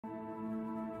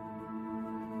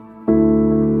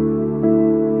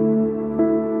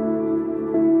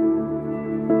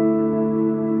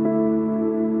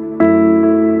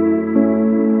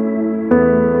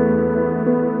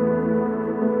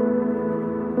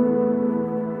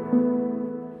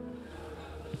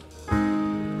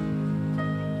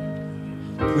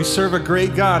We serve a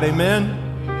great God, amen?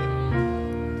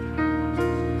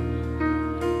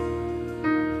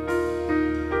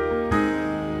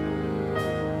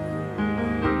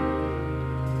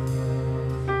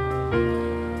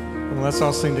 Well, let's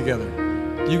all sing together.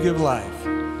 You give life.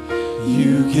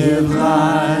 You give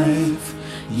life.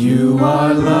 You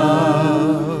are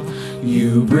love.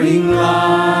 You bring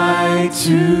light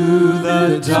to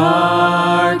the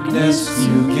darkness.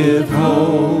 You give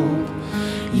hope.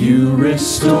 You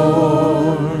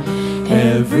restore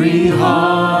every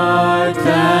heart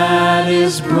that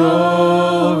is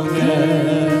broken.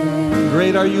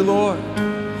 Great are you, Lord.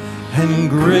 And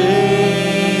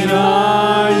great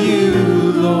are you,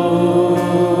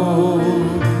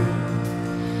 Lord.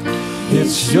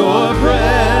 It's your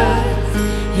breath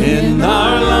in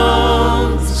our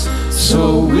lungs,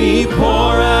 so we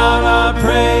pour out our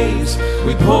praise.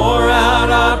 We pour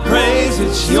out our praise.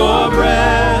 It's your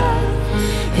breath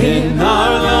in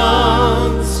our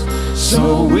lungs,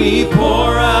 so we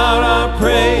pour out our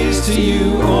praise to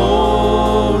you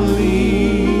only.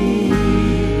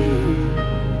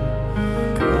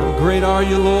 Oh, great are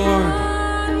you, Lord.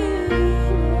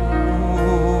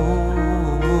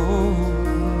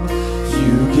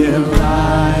 You give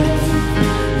life.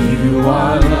 You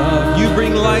are love. You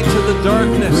bring light to the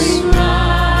darkness. You bring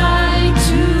light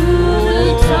to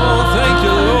the darkness. Oh, thank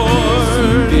you,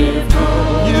 Lord.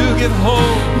 You give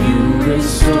hope. You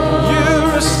restore. You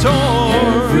restore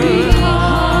every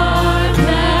heart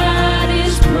that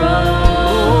is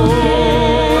broken.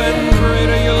 Oh, and great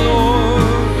are you, Lord.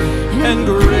 And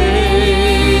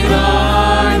great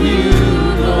are you,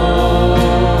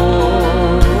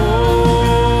 Lord.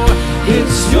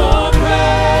 It's your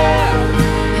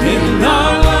breath in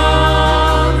our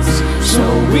lungs, so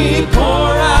we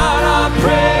pour out our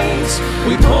praise.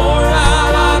 We pour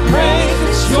out our praise.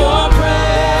 It's your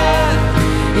breath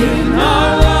in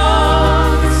our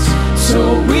lungs,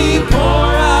 so we pour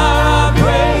out our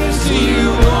praise to you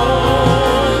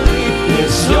only.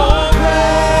 It's your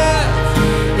breath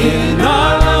in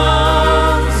our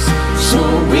lungs, so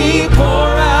we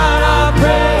pour out our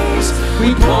praise. We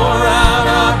pour out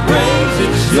our praise.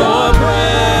 It's your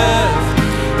breath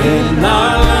in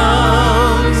our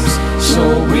lungs, so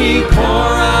we pour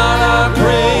out our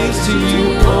praise to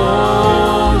you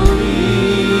only.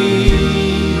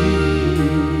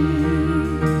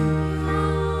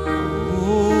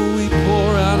 Oh, we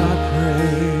pour out our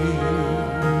praise.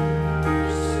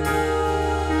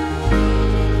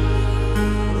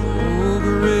 Oh,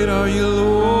 great are you,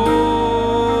 Lord.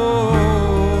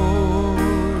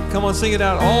 Come on, sing it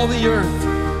out. All the earth.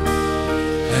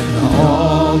 And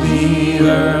all the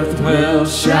earth will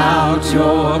shout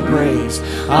your praise.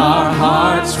 Our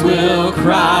hearts will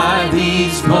cry.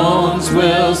 These bones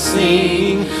will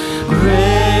sing.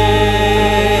 Great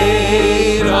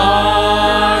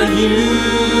are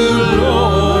you,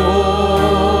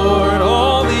 Lord.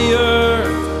 All the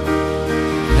earth.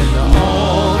 And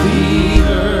all the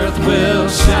earth will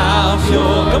shout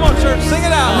your. Come on, church, sing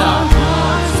it out.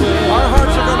 Our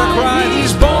hearts are going to cry.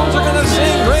 These bones are going to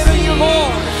sing.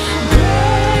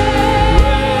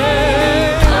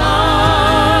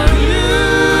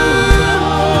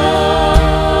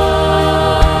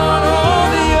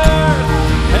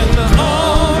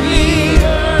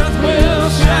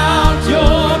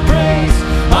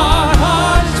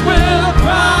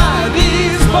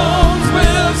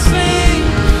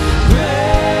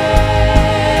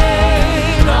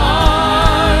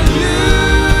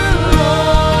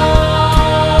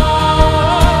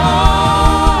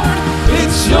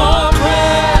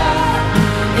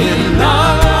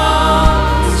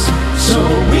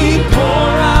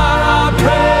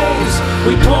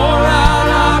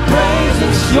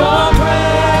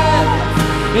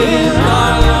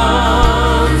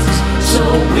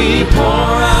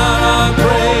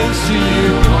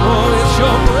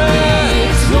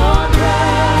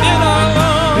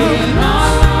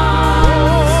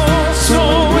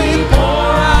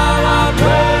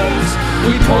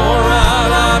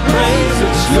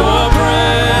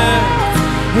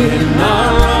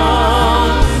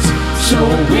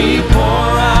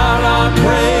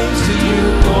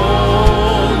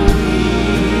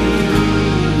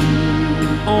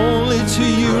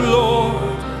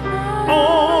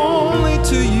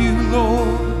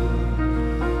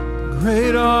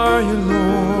 Great are you,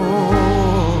 Lord.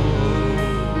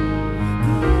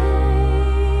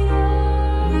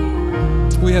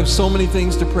 We have so many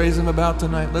things to praise Him about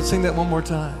tonight. Let's sing that one more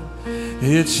time.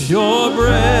 It's your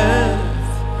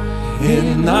breath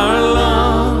in our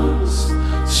lungs,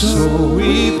 so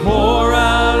we pour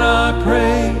out our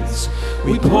praise.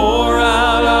 We pour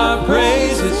out our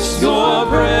praise. It's your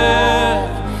breath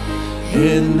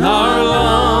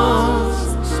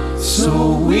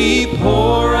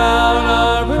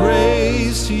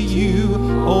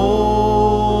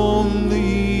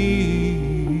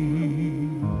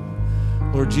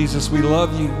Jesus, we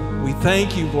love you. We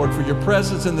thank you, Lord, for your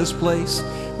presence in this place.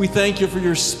 We thank you for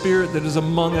your Spirit that is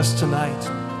among us tonight.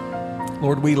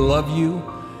 Lord, we love you,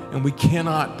 and we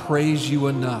cannot praise you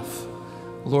enough.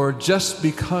 Lord, just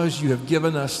because you have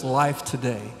given us life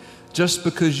today, just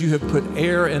because you have put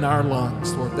air in our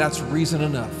lungs, Lord, that's reason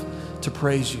enough to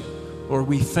praise you. Lord,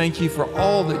 we thank you for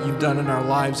all that you've done in our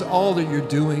lives, all that you're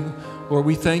doing. Lord,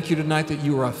 we thank you tonight that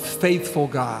you are a faithful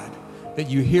God, that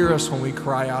you hear us when we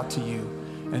cry out to you,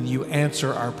 and you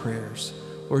answer our prayers.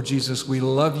 Lord Jesus, we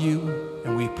love you,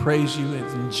 and we praise you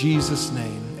in Jesus'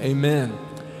 name. Amen.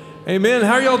 Amen.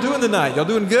 How are y'all doing tonight? Y'all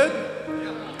doing good?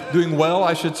 Doing well,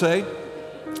 I should say.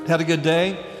 Had a good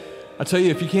day? I tell you,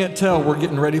 if you can't tell, we're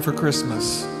getting ready for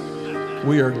Christmas.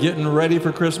 We are getting ready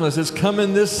for Christmas. It's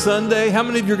coming this Sunday. How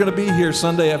many of you are going to be here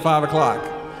Sunday at 5 o'clock?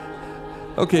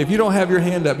 Okay, if you don't have your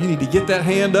hand up, you need to get that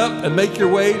hand up and make your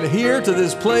way here to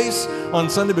this place on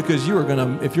Sunday, because you are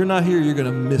going to, if you're not here, you're going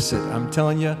to miss it. I'm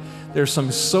telling you, there's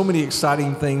so many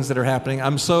exciting things that are happening.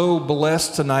 I'm so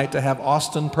blessed tonight to have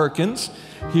Austin Perkins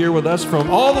here with us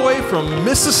all the way from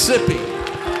Mississippi.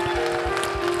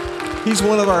 He's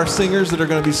one of our singers that are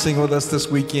going to be singing with us this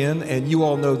weekend, and you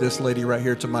all know this lady right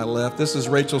here to my left. This is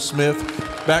Rachel Smith,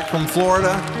 back from Florida,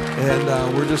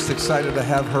 and we're just excited to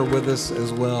have her with us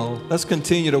as well. Let's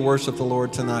continue to worship the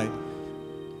Lord tonight.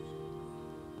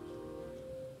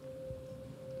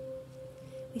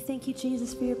 We thank you,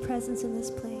 Jesus, for your presence in this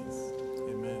place.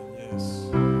 Amen. Yes.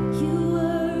 You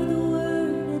were the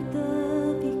Word at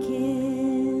the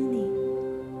beginning,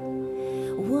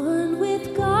 one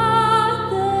with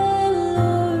God the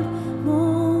Lord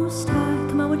Most High.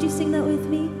 Come on, would you sing that with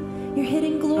me? Your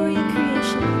hidden glory in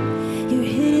creation. Your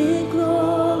hidden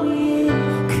glory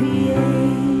in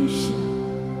creation.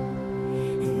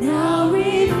 And now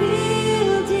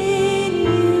revealed in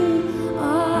you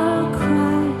are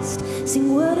Christ.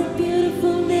 Sing, what a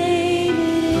beautiful name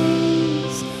it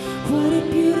is. What a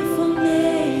beautiful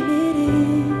name it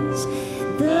is.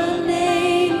 The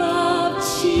name of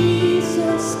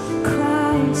Jesus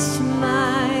Christ,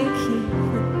 my King.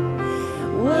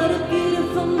 What a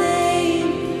beautiful name.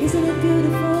 Isn't it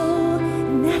beautiful?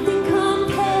 Nothing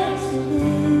compares to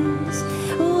this.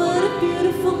 What a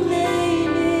beautiful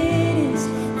name it is.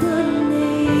 The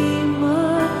name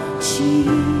of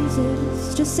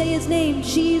Jesus. Just say his name,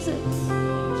 Jesus.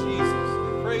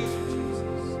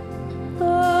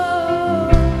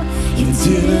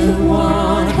 You didn't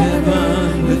want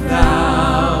heaven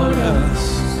without us.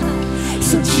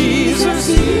 So Jesus,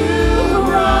 you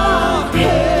brought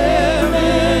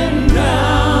heaven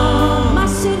down. My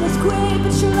sin was great,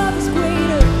 but your love is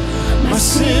greater. My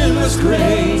sin was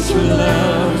great, your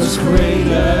love was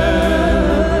greater.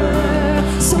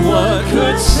 So what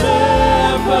could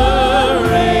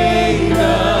separate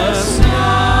us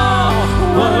now?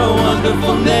 What a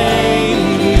wonderful name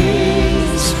it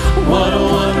is. What a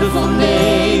wonderful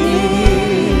name it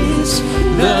is.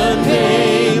 The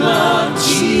name of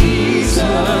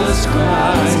Jesus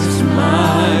Christ,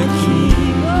 my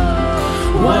King.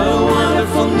 What a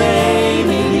wonderful name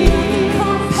it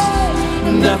is.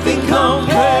 Nothing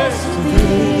compares to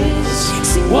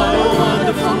this. What a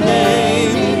wonderful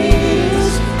name it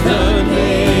is. The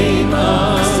name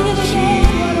of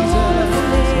Jesus.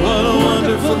 What a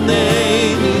wonderful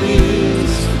name it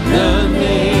is. The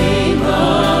name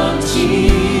of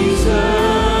Jesus.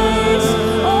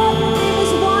 Oh, it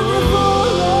is wonderful,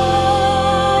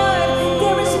 Lord.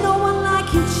 There is no one like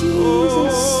you,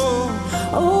 Jesus.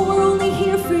 Oh, we're only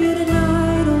here for you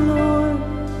tonight, oh Lord.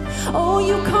 Oh,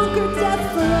 you conquered death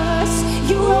for us.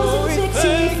 You rose in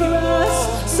victory for us.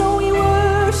 So we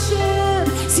worship.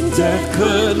 Sing, Death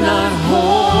could not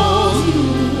hold you.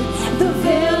 The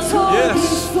veil tore Yes.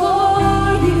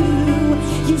 before you.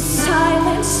 You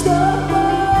silenced the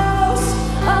voice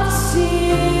of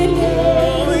sin.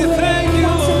 We thank you,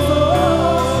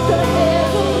 Lord. The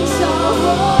heavens are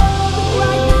rolling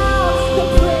right now. The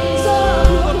praise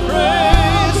of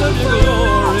Praise of your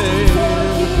glory.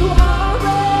 you are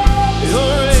raised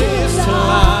You're raised to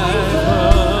life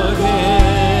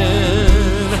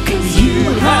again. You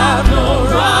have no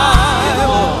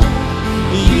rival.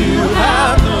 You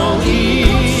have no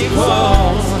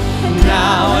equal.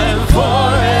 Now and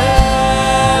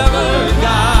forever,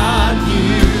 God,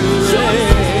 you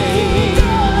reign.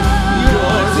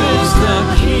 Yours is the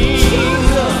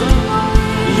kingdom.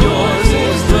 Yours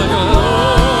is the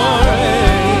glory.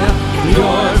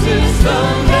 Yours is the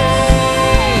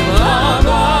name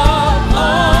above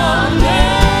all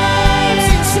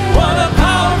names. What a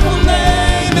powerful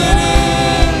name it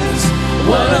is.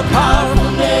 What a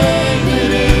powerful name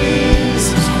it is.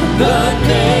 The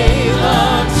name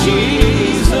of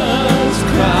Jesus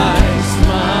Christ,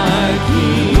 my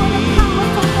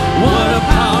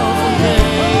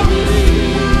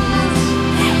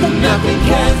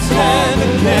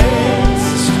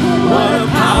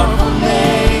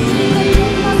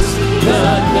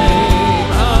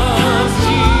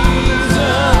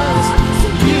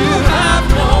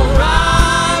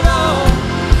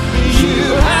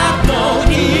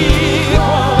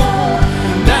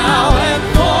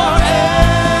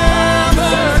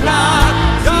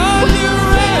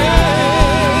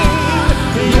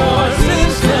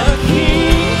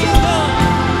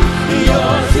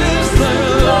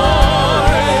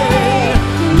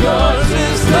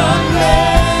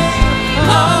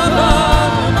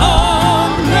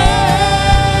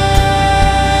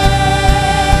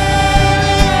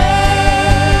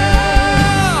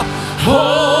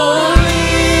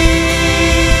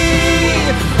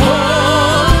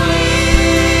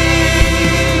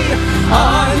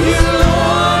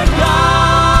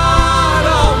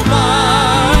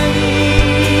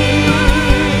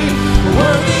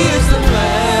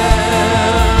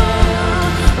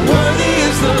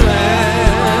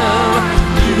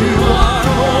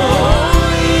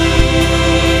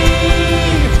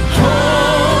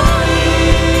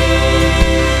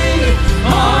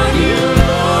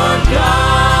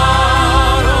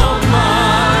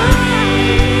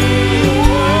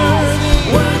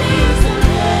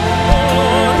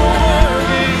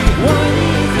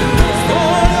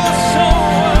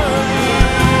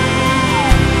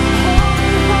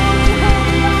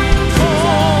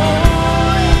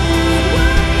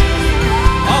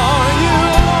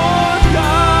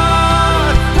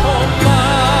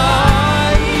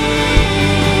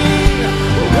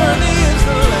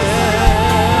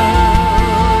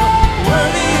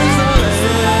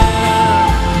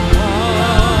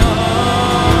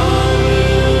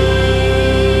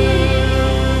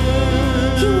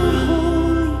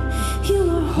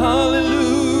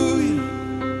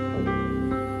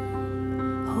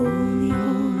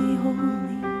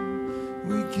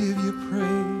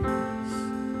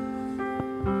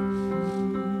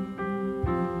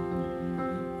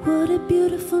What a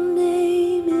beautiful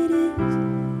name it is.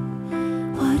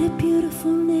 What a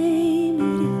beautiful name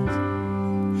it is.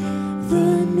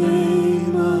 The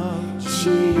name of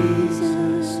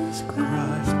Jesus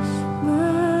Christ,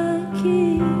 my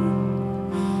King.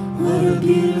 What a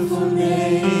beautiful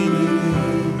name it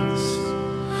is.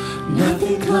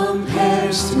 Nothing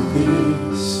compares to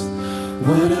this.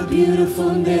 What a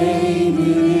beautiful name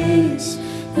it is.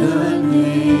 The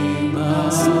name of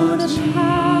Jesus.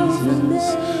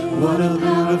 What a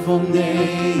beautiful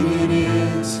name it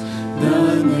is.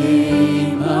 The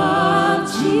name of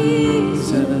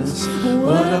Jesus.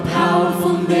 What a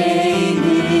powerful name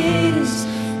it is.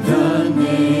 The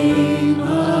name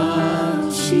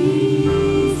of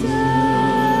Jesus.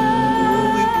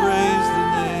 We praise the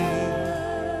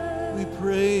name. We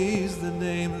praise the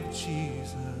name of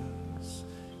Jesus.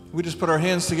 We just put our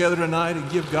hands together tonight and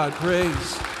give God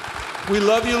praise. We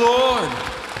love you, Lord.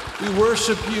 We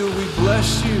worship you. We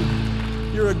bless you.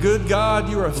 You're a good God.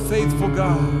 You're a faithful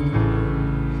God.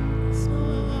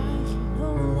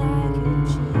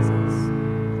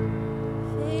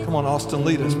 Come on, Austin,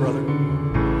 lead us, brother.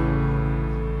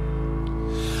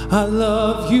 I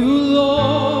love you,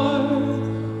 Lord.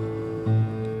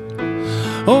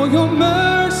 Oh, your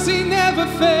mercy never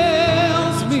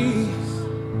fails me.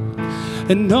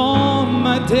 And all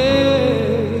my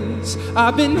days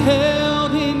I've been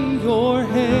held in your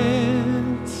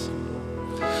hands.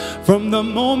 From the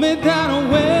moment that I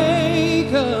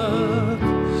wake up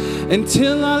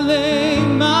until I lay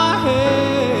my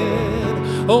head,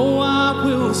 oh, I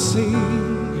will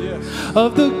sing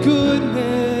of the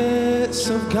goodness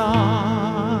of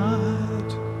God.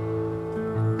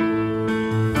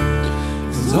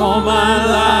 'Cause all my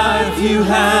life you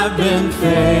have been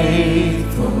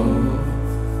faithful.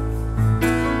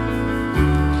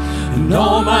 And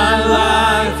all my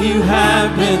life you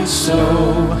have been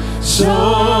so, so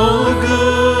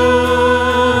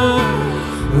good.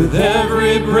 With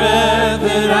every breath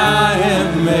that I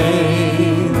have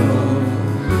made,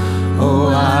 oh,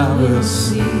 I will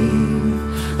sing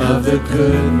of the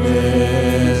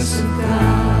goodness of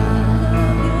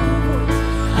God.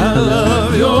 I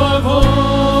love your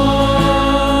voice.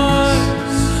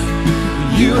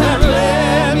 You have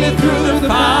led me through the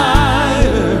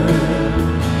fire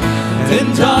and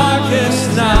darkest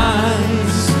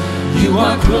nights. You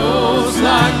are close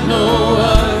like no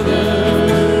other.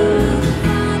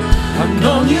 I've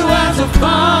known you as a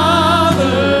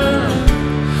father.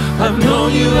 I've known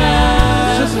you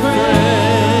as a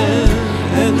friend.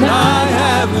 And I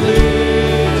have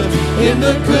lived in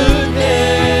the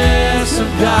goodness of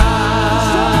God.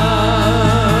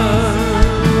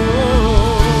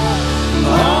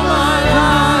 All my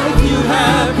life you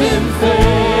have been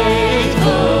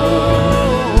faithful.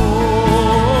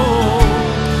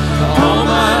 All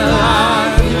my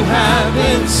life you have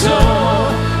been so,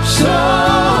 so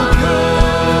good.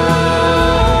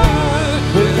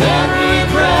 With every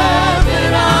breath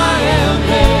that I am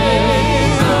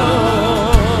able,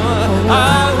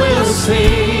 I will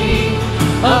sing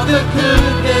of the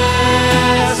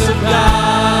goodness of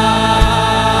God.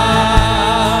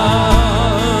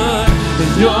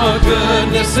 And your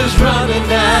goodness is running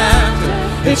after,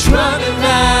 it's running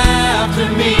after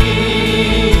me.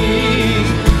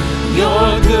 Your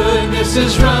goodness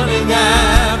is running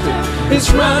after, it's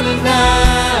running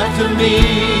after me.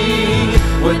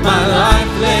 With my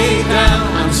life laid down,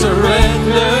 I'm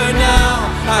surrendered now.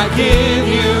 I give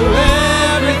you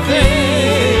everything.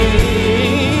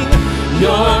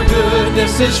 Your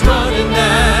goodness is running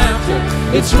after,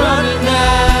 it's running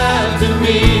after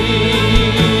me.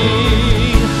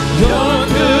 Your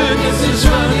goodness is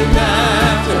running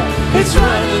after, it's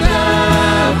running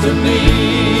after me.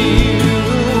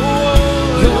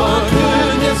 Your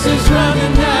goodness is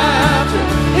running after,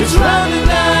 it's running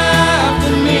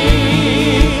after me.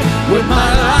 With my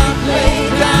life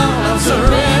laid down, I'm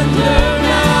surrendered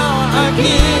now. I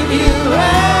give you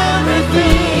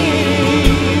everything.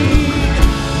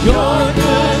 Your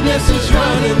goodness is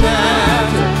running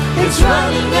after, it's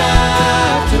running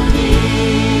after me.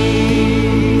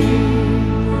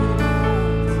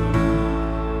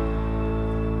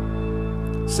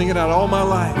 Sing it out all my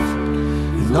life.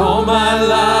 And all my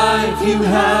life you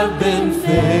have been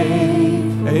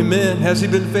faithful. Amen. Has he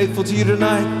been faithful to you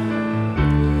tonight?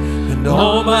 And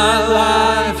all my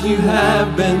life you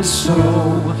have been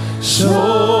so,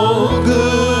 so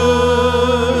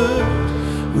good.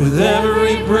 With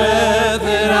every breath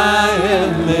that I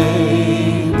am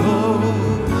able,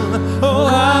 oh,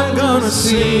 I'm gonna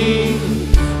sing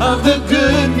of the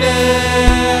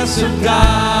goodness of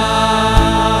God.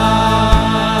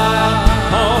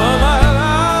 All my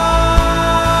life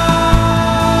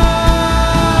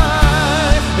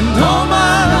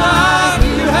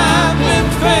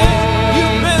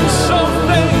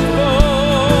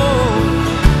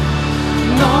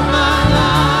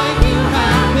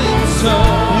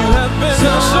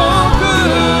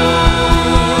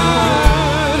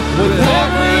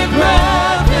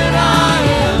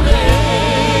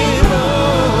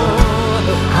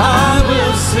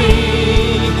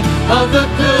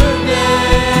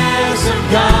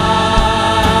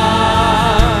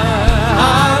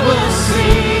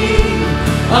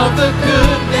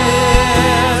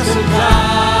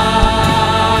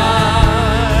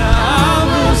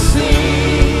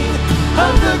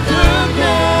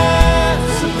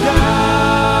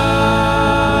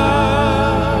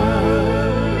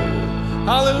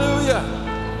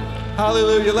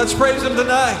Hallelujah. Let's praise him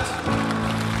tonight.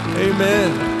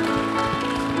 Amen.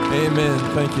 Amen.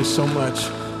 Thank you so much.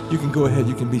 You can go ahead.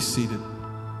 You can be seated.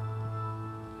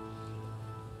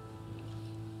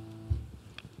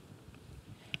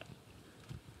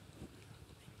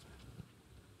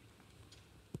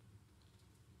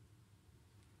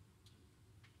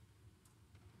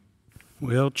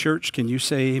 Well, church, can you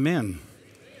say amen?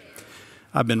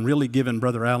 I've been really giving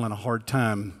Brother Allen a hard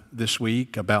time this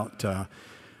week about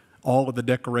all of the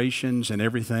decorations and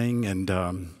everything, and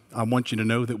I want you to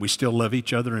know that we still love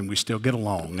each other and we still get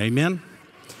along. Amen?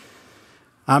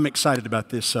 I'm excited about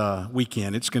this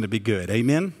weekend. It's going to be good.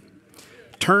 Amen?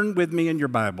 Turn with me in your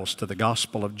Bibles to the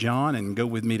Gospel of John and go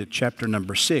with me to chapter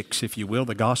number 6, if you will,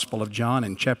 the Gospel of John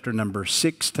and chapter number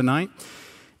 6 tonight.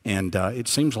 And it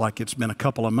seems like it's been a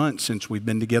couple of months since we've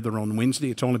been together on Wednesday.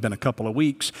 It's only been a couple of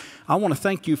weeks. I want to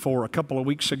thank you for a couple of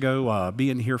weeks ago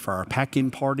being here for our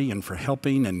packing party and for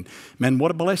helping. And man,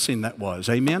 what a blessing that was.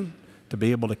 Amen? To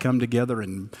be able to come together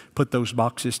and put those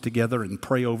boxes together and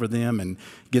pray over them and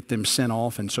get them sent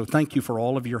off. And so thank you for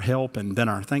all of your help. And then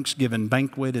our Thanksgiving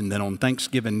banquet, and then on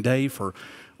Thanksgiving Day for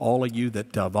all of you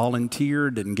that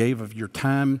volunteered and gave of your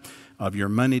time, of your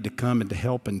money to come and to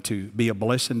help and to be a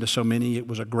blessing to so many. It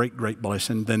was a great, great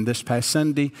blessing. Then this past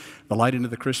Sunday, the lighting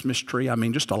of the Christmas tree. I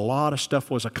mean, just a lot of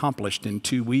stuff was accomplished in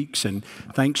 2 weeks. And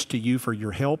thanks to you for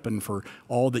your help and for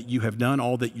all that you have done,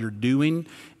 all that you're doing.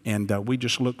 And we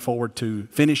just look forward to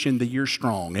finishing the year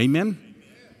strong. Amen?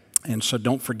 And so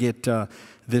don't forget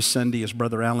this Sunday, as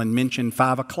Brother Allen mentioned,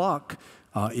 5 o'clock.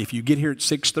 If you get here at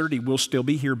 6:30, we'll still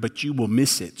be here, but you will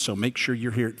miss it. So make sure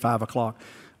you're here at 5 o'clock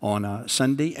on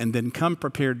Sunday, and then come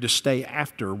prepared to stay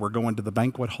after. We're going to the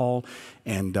banquet hall,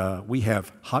 and we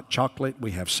have hot chocolate,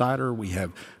 we have cider, we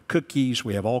have cookies,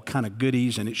 we have all kind of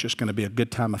goodies, and it's just going to be a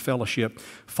good time of fellowship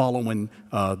following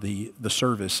the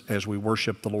service as we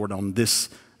worship the Lord on this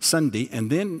Sunday.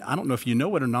 And then, I don't know if you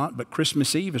know it or not, but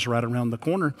Christmas Eve is right around the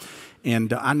corner,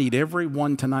 and I need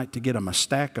everyone tonight to get them a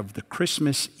stack of the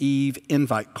Christmas Eve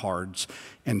invite cards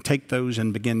and take those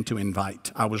and begin to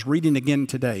invite. I was reading again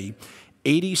today,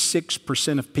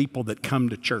 86% of people that come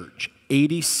to church,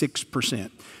 86%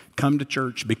 come to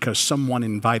church because someone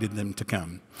invited them to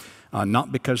come.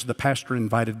 Not because the pastor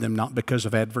invited them, not because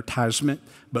of advertisement,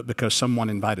 but because someone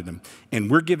invited them. And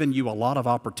we're giving you a lot of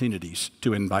opportunities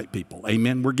to invite people.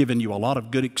 Amen. We're giving you a lot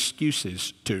of good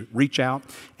excuses to reach out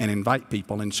and invite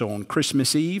people. And so on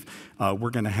Christmas Eve, we're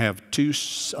going to have two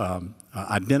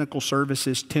identical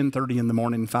services, 10:30 in the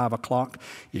morning, 5 o'clock.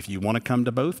 If you want to come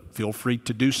to both, feel free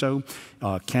to do so.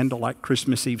 Candlelight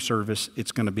Christmas Eve service.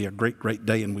 It's going to be a great, great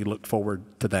day, and we look forward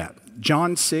to that.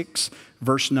 John 6,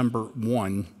 verse number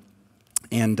 1.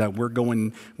 And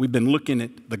we've been looking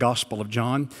at the Gospel of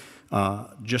John,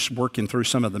 just working through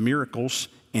some of the miracles.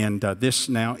 And this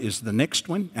now is the next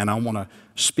one. And I want to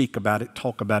speak about it,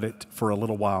 talk about it for a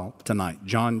little while tonight.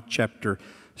 John chapter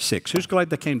 6. Who's glad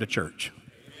they came to church?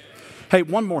 Hey,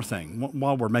 one more thing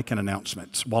while we're making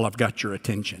announcements, while I've got your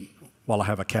attention, while I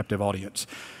have a captive audience.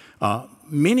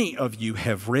 Many of you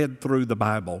have read through the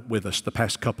Bible with us the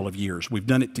past couple of years. We've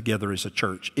done it together as a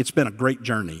church. It's been a great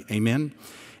journey. Amen?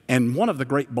 And one of the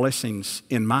great blessings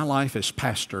in my life as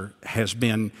pastor has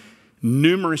been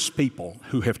numerous people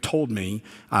who have told me,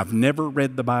 I've never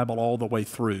read the Bible all the way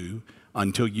through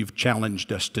until you've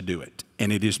challenged us to do it.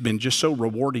 And it has been just so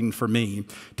rewarding for me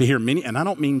to hear many, and I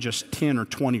don't mean just 10 or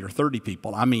 20 or 30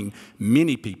 people. I mean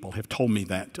many people have told me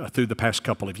that through the past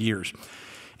couple of years.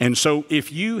 And so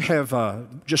if you have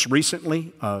just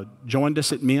recently joined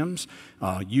us at MIMS,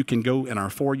 you can go in our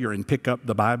foyer and pick up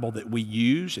the Bible that we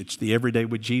use. It's the Everyday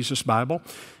with Jesus Bible.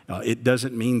 It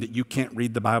doesn't mean that you can't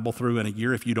read the Bible through in a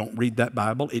year if you don't read that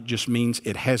Bible. It just means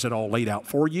it has it all laid out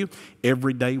for you.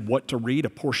 Every day what to read, a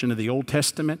portion of the Old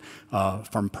Testament,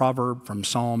 from Proverb, from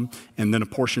Psalm, and then a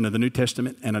portion of the New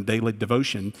Testament and a daily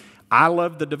devotion. I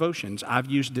love the devotions. I've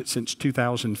used it since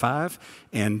 2005,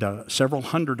 and several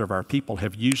hundred of our people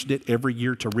have used it every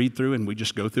year to read through, and we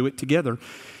just go through it together.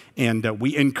 And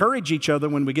we encourage each other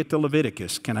when we get to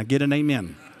Leviticus. Can I get an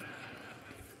amen?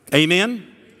 Amen?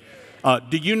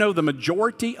 Do you know the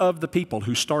majority of the people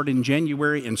who start in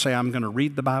January and say, I'm going to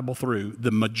read the Bible through,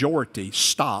 the majority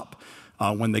stop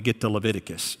when they get to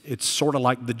Leviticus. It's sort of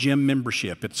like the gym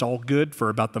membership. It's all good for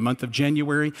about the month of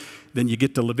January. Then you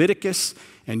get to Leviticus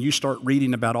and you start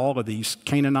reading about all of these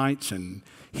Canaanites and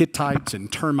Hittites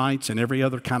and termites and every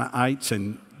other kind of ites,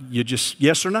 and you just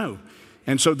yes or no.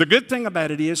 And so the good thing about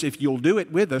it is if you'll do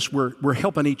it with us, we're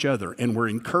helping each other and we're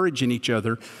encouraging each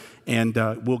other, and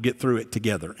we'll get through it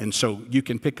together. And so you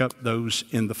can pick up those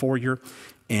in the foyer,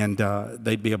 and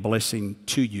they'd be a blessing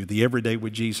to you. The Everyday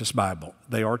with Jesus Bible.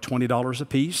 They are $20 a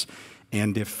piece,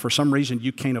 And if for some reason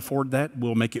you can't afford that,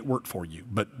 we'll make it work for you.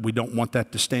 But we don't want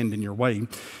that to stand in your way.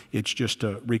 It's just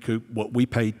to recoup what we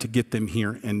paid to get them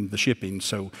here and the shipping.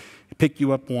 So pick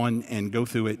you up one and go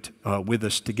through it with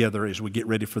us together as we get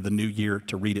ready for the new year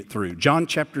to read it through. John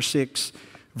chapter 6,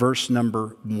 verse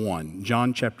number 1.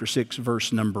 John chapter 6,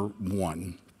 verse number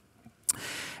 1.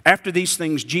 After these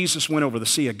things, Jesus went over the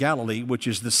Sea of Galilee, which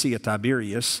is the Sea of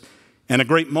Tiberias, and a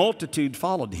great multitude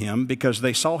followed him because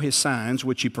they saw his signs,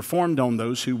 which he performed on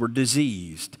those who were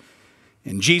diseased.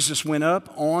 And Jesus went up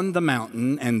on the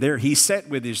mountain, and there he sat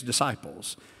with his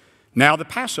disciples. Now the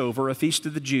Passover, a feast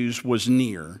of the Jews, was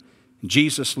near.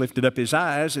 Jesus lifted up his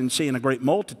eyes, and seeing a great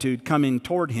multitude coming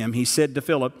toward him, he said to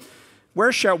Philip,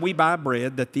 "Where shall we buy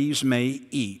bread that these may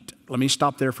eat?" Let me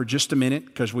stop there for just a minute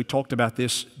because we talked about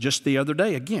this just the other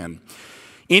day again.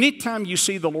 Anytime you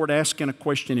see the Lord asking a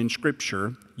question in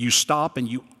Scripture, you stop and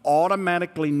you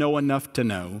automatically know enough to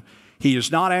know he is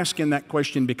not asking that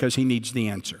question because he needs the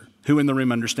answer. Who in the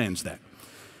room understands that?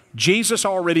 Jesus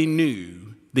already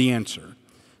knew the answer.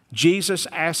 Jesus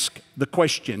asked the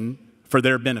question for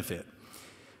their benefit.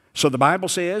 So the Bible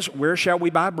says, "Where shall we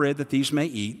buy bread that these may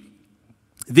eat?"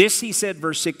 This he said,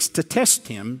 verse 6, to test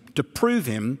him, to prove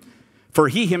him, for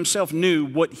he himself knew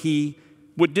what he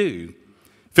would do.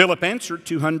 Philip answered,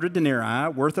 200 denarii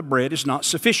worth of bread is not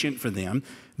sufficient for them,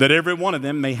 that every one of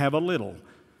them may have a little.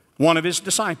 One of his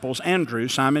disciples, Andrew,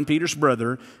 Simon Peter's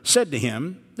brother, said to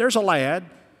him, "There's a lad.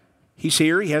 He's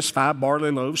here. He has 5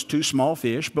 barley loaves, 2 small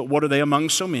fish, but what are they among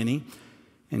so many?"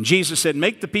 And Jesus said,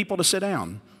 "Make the people to sit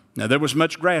down." Now there was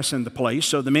much grass in the place,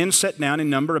 so the men sat down in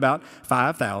number about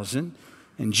 5,000.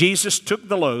 And Jesus took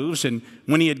the loaves, and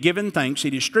when he had given thanks, he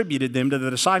distributed them to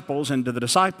the disciples, and to the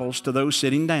disciples to those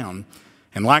sitting down,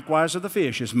 and likewise of the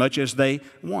fish, as much as they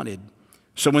wanted.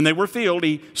 So when they were filled,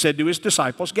 he said to his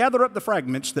disciples, "Gather up the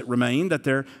fragments that remain,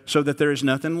 so that there is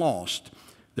nothing lost."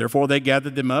 Therefore they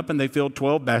gathered them up, and they filled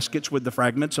 12 baskets with the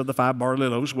fragments of the 5 barley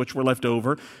loaves, which were left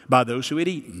over by those who had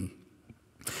eaten.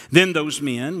 Then those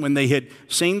men, when they had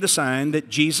seen the sign that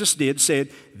Jesus did, said,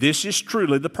 "This is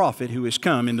truly the prophet who has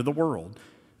come into the world."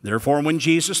 Therefore, when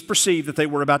Jesus perceived that they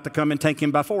were about to come and take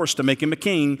him by force to make him a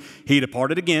king, he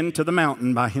departed again to the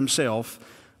mountain by himself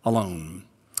alone.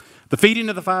 The feeding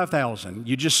of the 5,000,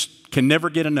 you just can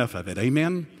never get enough of it.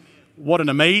 Amen? What an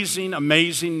amazing,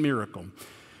 amazing miracle.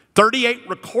 38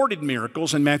 recorded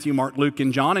miracles in Matthew, Mark, Luke,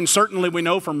 and John. And certainly we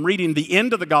know from reading the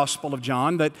end of the Gospel of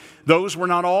John that those were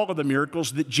not all of the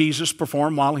miracles that Jesus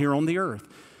performed while here on the earth.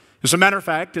 As a matter of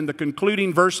fact, in the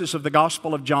concluding verses of the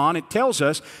Gospel of John, it tells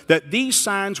us that these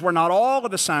signs were not all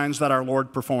of the signs that our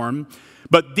Lord performed,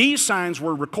 but these signs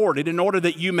were recorded in order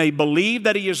that you may believe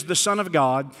that he is the Son of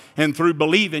God, and through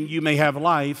believing you may have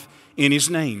life in his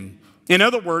name. In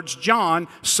other words, John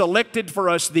selected for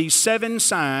us these 7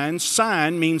 signs.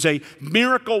 Sign means a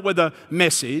miracle with a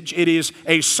message. It is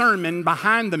a sermon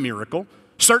behind the miracle.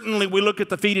 Certainly we look at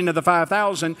the feeding of the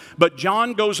 5,000, but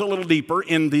John goes a little deeper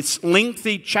in this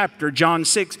lengthy chapter, John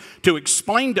 6, to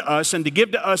explain to us and to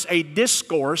give to us a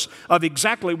discourse of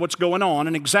exactly what's going on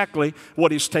and exactly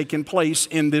what is taking place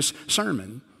in this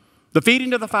sermon. The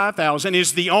feeding of the 5,000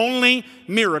 is the only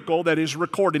miracle that is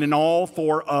recorded in all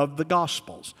 4 of the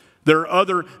Gospels. There are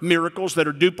other miracles that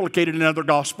are duplicated in other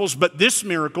Gospels, but this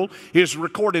miracle is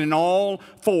recorded in all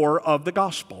 4 of the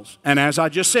Gospels. And as I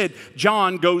just said,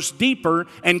 John goes deeper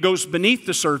and goes beneath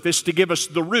the surface to give us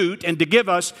the root and to give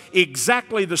us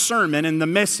exactly the sermon and the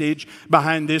message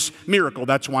behind this miracle.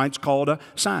 That's why it's called a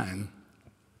sign.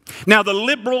 Now, the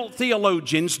liberal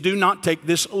theologians do not take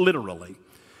this literally.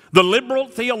 The liberal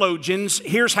theologians,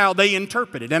 here's how they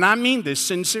interpret it, and I mean this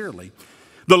sincerely.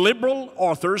 The liberal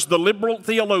authors, the liberal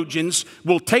theologians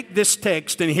will take this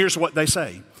text and here's what they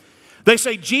say. They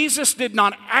say Jesus did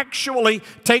not actually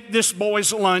take this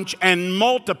boy's lunch and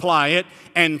multiply it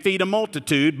and feed a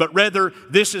multitude, but rather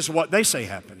this is what they say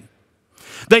happened.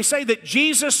 They say that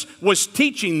Jesus was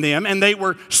teaching them and they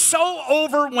were so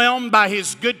overwhelmed by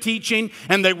his good teaching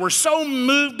and they were so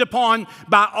moved upon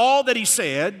by all that he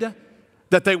said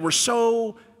that they were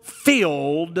so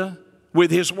filled with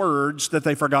his words that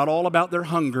they forgot all about their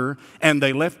hunger and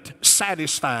they left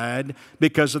satisfied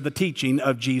because of the teaching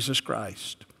of Jesus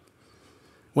Christ.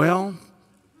 Well,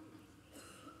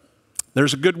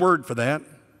 there's a good word for that.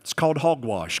 It's called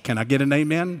hogwash. Can I get an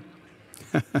amen?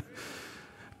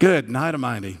 Good night,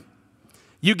 Almighty.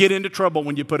 You get into trouble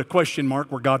when you put a question mark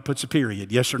where God puts a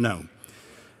period, yes or no?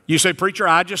 You say, preacher,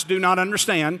 I just do not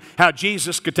understand how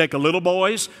Jesus could take a little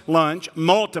boy's lunch,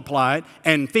 multiply it,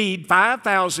 and feed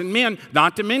 5,000 men,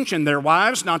 not to mention their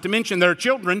wives, not to mention their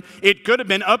children. It could have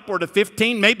been upward of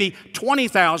 15, maybe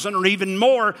 20,000 or even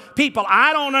more people.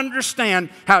 I don't understand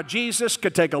how Jesus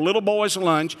could take a little boy's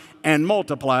lunch and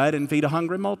multiply it and feed a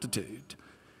hungry multitude.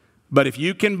 But if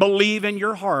you can believe in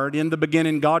your heart, in the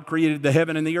beginning God created the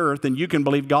heaven and the earth, then you can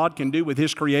believe God can do with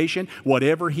His creation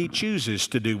whatever He chooses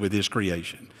to do with His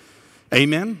creation.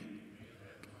 Amen?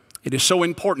 It is so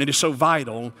important, it is so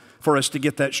vital for us to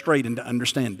get that straight and to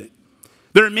understand it.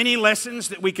 There are many lessons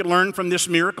that we could learn from this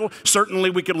miracle. Certainly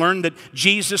we could learn that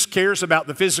Jesus cares about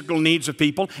the physical needs of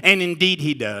people, and indeed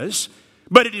He does.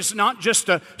 But it is not just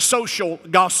a social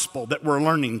gospel that we're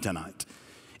learning tonight.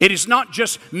 It is not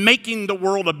just making the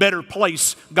world a better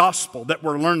place gospel that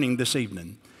we're learning this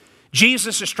evening.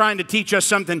 Jesus is trying to teach us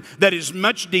something that is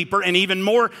much deeper and even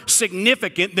more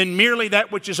significant than merely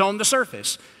that which is on the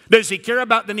surface. Does He care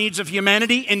about the needs of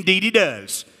humanity? Indeed He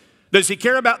does. Does He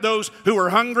care about those who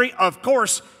are hungry? Of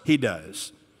course He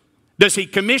does. Does He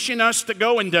commission us to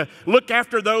go and to look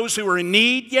after those who are in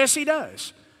need? Yes, He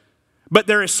does. But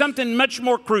there is something much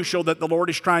more crucial that the Lord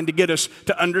is trying to get us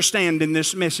to understand in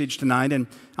this message tonight, and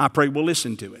I pray we'll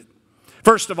listen to it.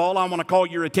 First of all, I want to call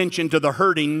your attention to the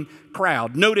hurting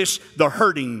crowd. Notice the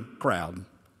hurting crowd.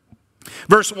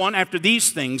 Verse 1, after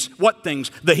these things, what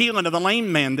things? The healing of the lame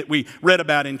man that we read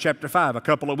about in chapter 5 a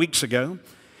couple of weeks ago.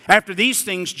 After these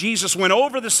things, Jesus went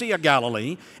over the Sea of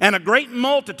Galilee, and a great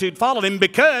multitude followed Him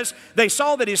because they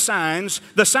saw that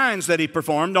the signs that He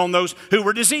performed on those who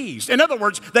were diseased. In other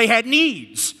words, they had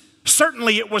needs.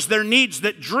 Certainly it was their needs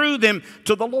that drew them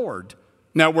to the Lord.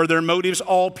 Now, were their motives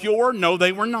all pure? No,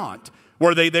 they were not.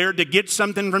 Were they there to get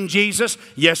something from Jesus?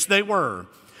 Yes, they were.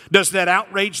 Does that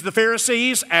outrage the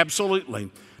Pharisees? Absolutely.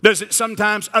 Does it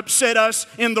sometimes upset us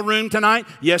in the room tonight?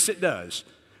 Yes, it does.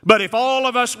 But if all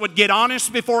of us would get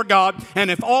honest before God,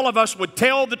 and if all of us would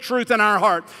tell the truth in our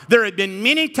heart, there have been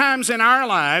many times in our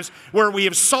lives where we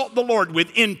have sought the Lord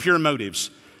with impure motives.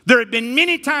 There have been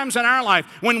many times in our life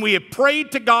when we have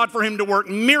prayed to God for Him to work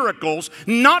miracles,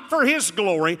 not for His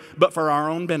glory, but for our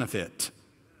own benefit.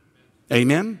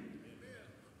 Amen?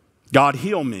 God,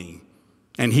 heal me.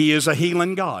 And He is a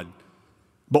healing God.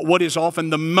 But what is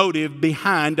often the motive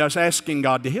behind us asking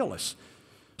God to heal us?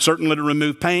 Certainly to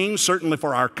remove pain, certainly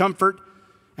for our comfort.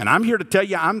 And I'm here to tell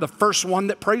you, I'm the first one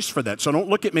that prays for that. So don't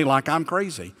look at me like I'm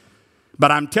crazy. But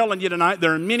I'm telling you tonight,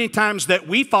 there are many times that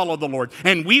we follow the Lord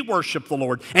and we worship the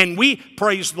Lord and we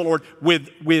praise the Lord with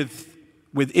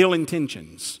ill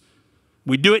intentions.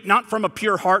 We do it not from a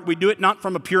pure heart. We do it not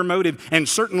from a pure motive. And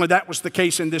certainly that was the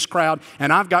case in this crowd.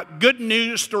 And I've got good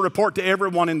news to report to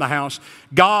everyone in the house.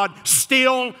 God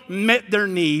still met their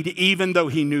need even though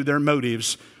He knew their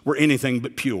motives were anything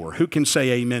but pure. Who can say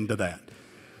amen to that?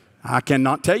 I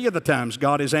cannot tell you the times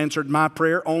God has answered my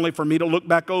prayer only for me to look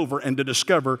back over and to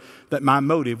discover that my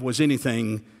motive was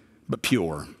anything but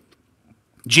pure.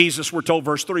 Jesus, we're told,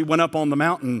 verse 3, went up on the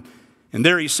mountain, and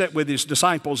there He sat with His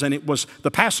disciples, and it was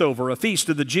the Passover, a feast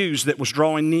of the Jews that was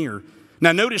drawing near.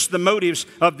 Now notice the motives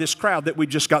of this crowd that we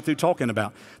just got through talking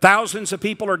about. Thousands of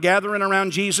people are gathering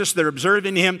around Jesus. They're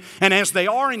observing Him. And as they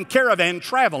are in caravan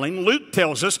traveling, Luke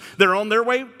tells us they're on their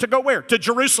way to go where? To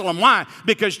Jerusalem. Why?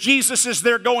 Because Jesus is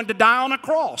there going to die on a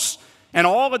cross. And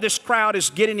all of this crowd is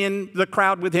getting in the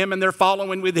crowd with Him, and they're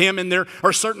following with Him, and there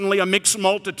are certainly a mixed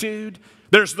multitude.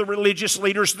 There's the religious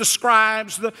leaders, the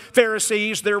scribes, the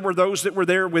Pharisees. There were those that were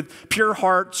there with pure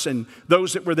hearts and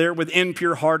those that were there with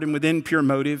impure heart and with impure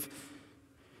motive.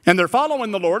 And they're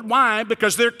following the Lord. Why?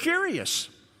 Because they're curious.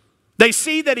 They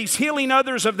see that He's healing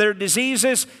others of their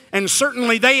diseases, and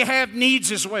certainly they have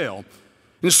needs as well.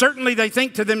 And certainly they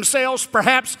think to themselves,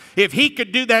 perhaps if He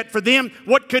could do that for them,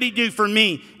 what could He do for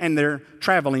me? And they're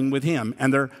traveling with Him,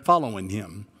 and they're following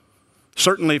Him.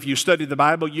 Certainly if you study the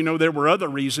Bible, you know there were other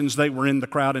reasons they were in the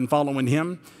crowd and following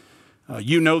Him.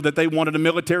 You know that they wanted a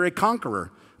military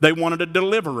conqueror. They wanted a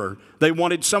deliverer. They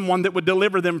wanted someone that would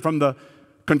deliver them from the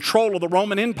control of the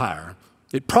Roman Empire.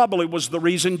 It probably was the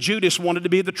reason Judas wanted to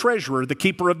be the treasurer, the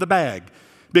keeper of the bag.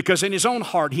 Because in his own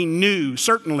heart, he knew,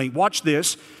 certainly, watch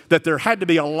this, that there had to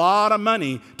be a lot of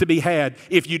money to be had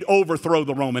if you'd overthrow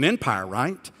the Roman Empire,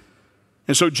 right?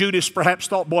 And so Judas perhaps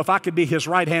thought, boy, if I could be his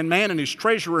right-hand man and his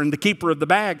treasurer and the keeper of the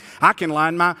bag, I can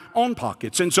line my own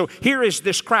pockets. And so here is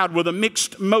this crowd with a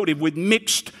mixed motive, with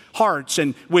mixed hearts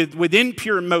and with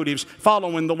impure motives,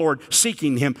 following the Lord,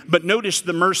 seeking Him. But notice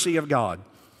the mercy of God.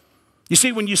 You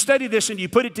see, when you study this and you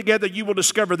put it together, you will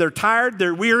discover they're tired,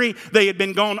 they're weary, they had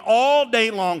been gone all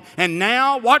day long, and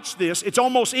now, watch this, it's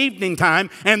almost evening time,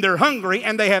 and they're hungry,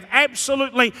 and they have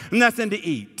absolutely nothing to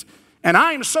eat. And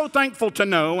I am so thankful to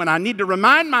know, and I need to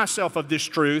remind myself of this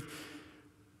truth,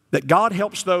 that God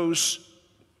helps those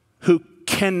who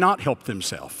cannot help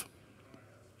themselves.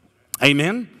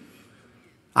 Amen?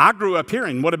 I grew up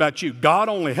hearing, what about you? God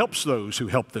only helps those who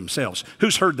help themselves.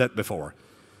 Who's heard that before?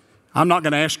 I'm not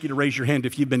going to ask you to raise your hand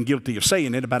if you've been guilty of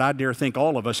saying it, but I dare think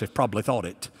all of us have probably thought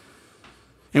it.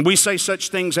 And we say such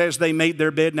things as they made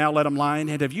their bed, now let them lie in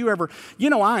it. Have you ever,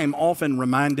 I am often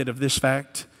reminded of this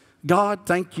fact. God,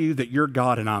 thank you that you're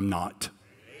God and I'm not.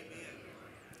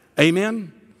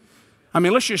 Amen? I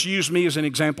mean, let's just use me as an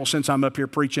example since I'm up here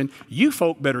preaching. You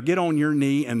folk better get on your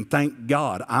knee and thank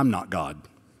God I'm not God.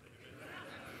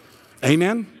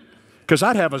 Amen? Because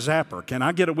I'd have a zapper. Can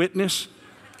I get a witness?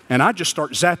 And I just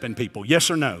start zapping people,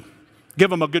 yes or no. Give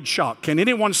them a good shock. Can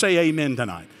anyone say amen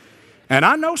tonight? And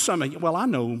I know some of you, well, I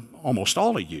know almost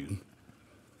all of you.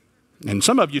 And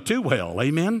some of you too well,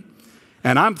 amen?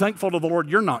 And I'm thankful to the Lord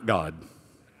you're not God.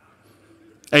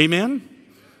 Amen?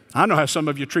 I know how some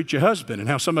of you treat your husband and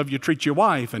how some of you treat your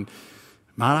wife. And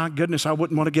my goodness, I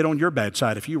wouldn't want to get on your bad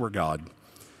side if you were God.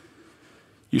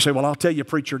 You say, well, I'll tell you,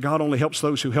 preacher, God only helps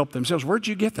those who help themselves. Where'd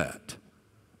you get that?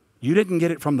 You didn't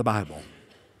get it from the Bible.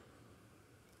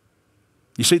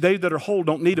 You see, they that are whole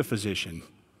don't need a physician.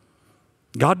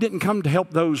 God didn't come to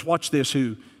help those, watch this,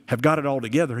 who have got it all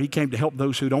together. He came to help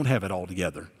those who don't have it all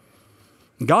together.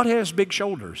 God has big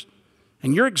shoulders.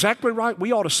 And you're exactly right.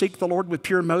 We ought to seek the Lord with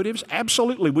pure motives.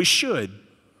 Absolutely, we should.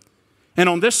 And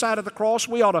on this side of the cross,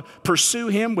 we ought to pursue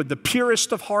Him with the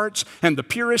purest of hearts and the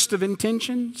purest of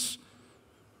intentions.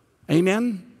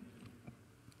 Amen?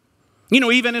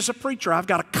 Even as a preacher, I've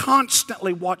got to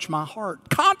constantly watch my heart,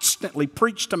 constantly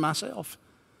preach to myself.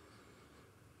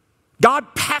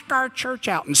 God, pack our church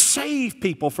out and save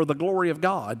people for the glory of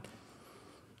God.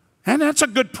 And that's a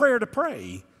good prayer to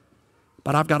pray.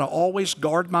 But I've got to always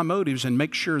guard my motives and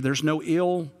make sure there's no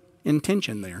ill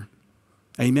intention there.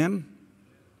 Amen?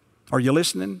 Are you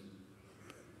listening?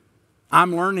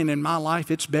 I'm learning in my life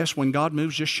it's best when God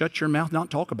moves, just shut your mouth, not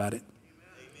talk about it.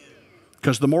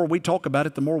 Because the more we talk about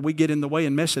it, the more we get in the way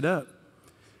and mess it up.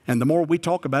 And the more we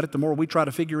talk about it, the more we try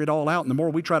to figure it all out. And the more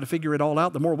we try to figure it all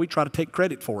out, the more we try to take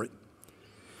credit for it.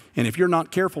 And if you're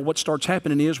not careful, what starts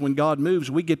happening is when God moves,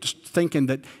 we get to thinking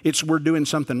that we're doing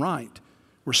something right.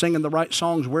 We're singing the right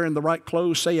songs, wearing the right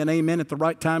clothes, saying amen at the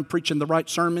right time, preaching the right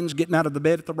sermons, getting out of the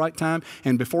bed at the right time.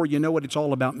 And before you know it, it's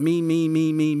all about me,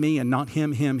 and not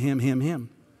him.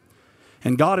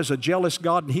 And God is a jealous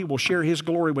God, and He will share His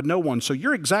glory with no one. So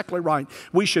you're exactly right.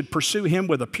 We should pursue Him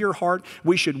with a pure heart.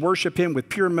 We should worship Him with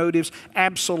pure motives.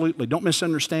 Absolutely. Don't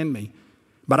misunderstand me.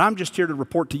 But I'm just here to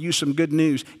report to you some good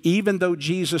news. Even though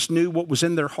Jesus knew what was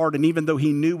in their heart, and even though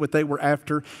He knew what they were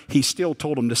after, He still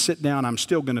told them to sit down. I'm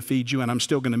still going to feed you, and I'm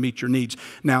still going to meet your needs.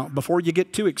 Now, before you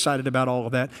get too excited about all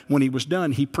of that, when He was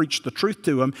done, He preached the truth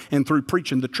to them, and through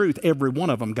preaching the truth, every one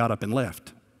of them got up and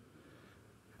left.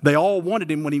 They all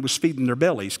wanted Him when He was feeding their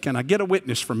bellies. Can I get a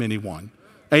witness from anyone?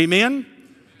 Amen?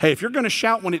 Hey, if you're going to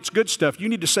shout when it's good stuff, you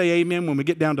need to say amen when we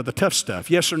get down to the tough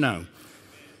stuff. Yes or no?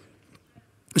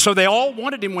 So they all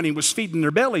wanted Him when He was feeding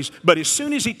their bellies, but as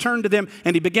soon as He turned to them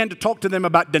and He began to talk to them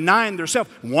about denying themselves,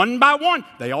 one by one,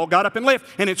 they all got up and left.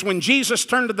 And it's when Jesus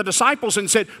turned to the disciples and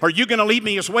said, are you going to leave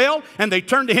me as well? And they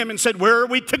turned to Him and said, where are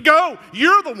we to go?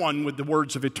 You're the one with the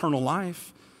words of eternal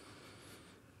life.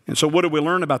 And so what do we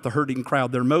learn about the hurting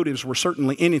crowd? Their motives were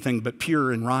certainly anything but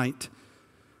pure and right.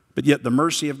 But yet the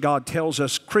mercy of God tells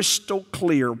us crystal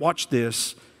clear, watch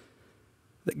this,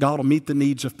 that God will meet the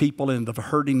needs of people in the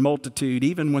hurting multitude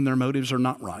even when their motives are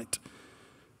not right.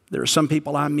 There are some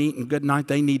people I meet and good night,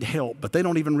 they need help, but they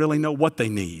don't even really know what they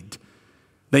need.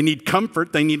 They need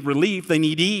comfort, they need relief, they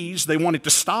need ease, they want it to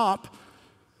stop.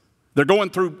 They're going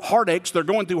through heartaches, they're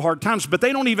going through hard times, but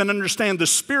they don't even understand the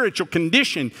spiritual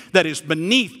condition that is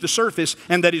beneath the surface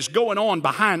and that is going on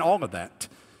behind all of that.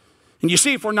 And you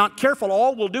see, if we're not careful,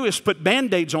 all we'll do is put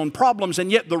Band-Aids on problems,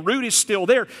 and yet the root is still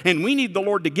there. And we need the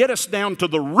Lord to get us down to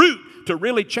the root to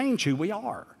really change who we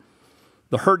are.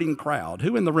 The hurting crowd.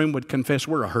 Who in the room would confess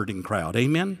we're a hurting crowd?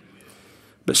 Amen?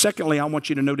 But secondly, I want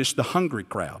you to notice the hungry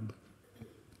crowd.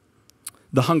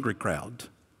 The hungry crowd.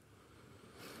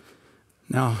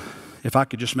 Now, if I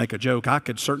could just make a joke, I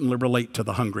could certainly relate to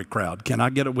the hungry crowd. Can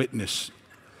I get a witness?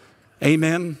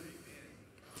 Amen?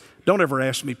 Don't ever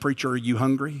ask me, preacher, are you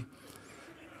hungry?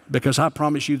 Because I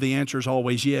promise you the answer is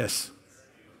always yes.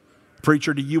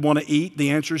 Preacher, do you want to eat? The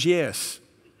answer is yes.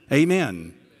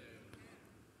 Amen.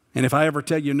 And if I ever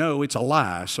tell you no, it's a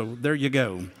lie. So there you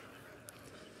go.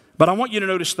 But I want you to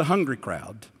notice the hungry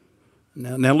crowd.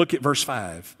 Now look at verse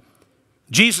 5.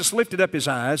 Jesus lifted up His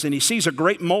eyes and He sees a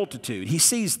great multitude. He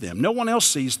sees them. No one else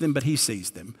sees them, but He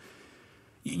sees them.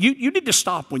 You need to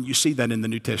stop when you see that in the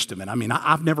New Testament. I mean,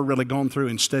 I've never really gone through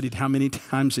and studied how many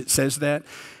times it says that.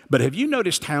 But have you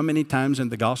noticed how many times in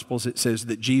the Gospels it says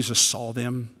that Jesus saw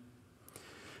them?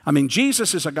 I mean,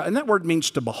 Jesus is a God, and that word means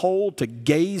to behold, to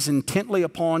gaze intently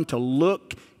upon, to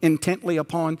look intently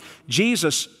upon.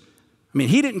 Jesus, I mean,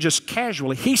 he didn't just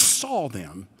casually, he saw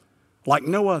them like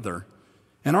no other.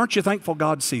 And aren't you thankful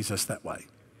God sees us that way?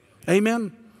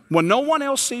 Amen? When no one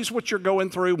else sees what you're going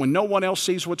through, when no one else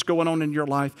sees what's going on in your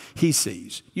life, he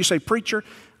sees. You say, preacher,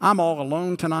 I'm all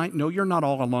alone tonight. No, you're not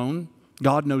all alone.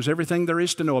 God knows everything there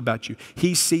is to know about you.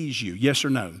 He sees you, yes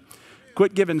or no?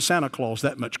 Quit giving Santa Claus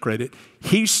that much credit.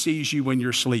 He sees you when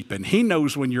you're sleeping. He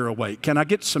knows when you're awake. Can I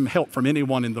get some help from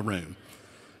anyone in the room?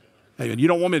 Hey, you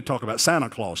don't want me to talk about Santa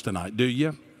Claus tonight, do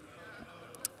you?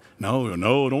 No,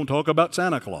 don't talk about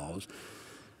Santa Claus.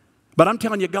 But I'm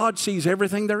telling you, God sees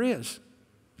everything there is.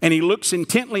 And he looks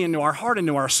intently into our heart,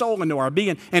 into our soul, into our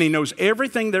being, and he knows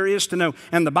everything there is to know.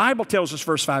 And the Bible tells us,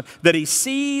 verse 5, that he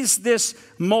sees this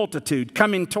multitude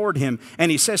coming toward him,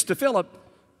 and he says to Philip,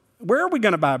 where are we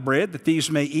going to buy bread that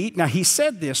these may eat? Now, he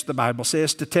said this, the Bible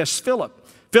says, to test Philip.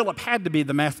 Philip had to be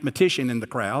the mathematician in the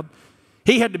crowd.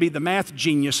 He had to be the math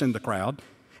genius in the crowd.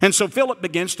 And so Philip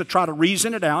begins to try to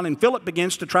reason it out, and Philip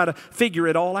begins to try to figure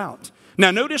it all out. Now,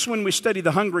 notice when we study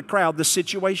the hungry crowd, the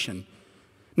situation.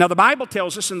 Now, the Bible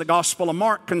tells us in the Gospel of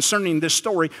Mark concerning this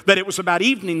story that it was about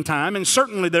evening time, and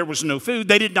certainly there was no food.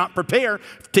 They did not prepare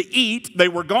to eat. They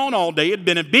were gone all day. It had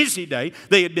been a busy day.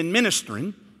 They had been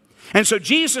ministering. And so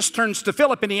Jesus turns to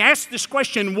Philip and he asks this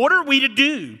question, what are we to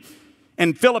do?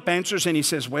 And Philip answers and he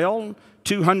says, well,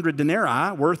 200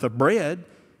 denarii worth of bread,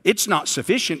 it's not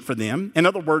sufficient for them. In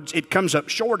other words, it comes up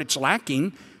short, it's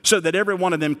lacking, so that every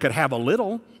one of them could have a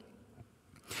little.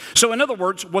 So in other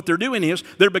words, what they're doing is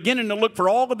they're beginning to look for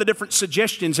all of the different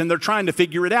suggestions and they're trying to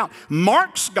figure it out.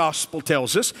 Mark's gospel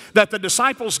tells us that the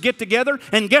disciples get together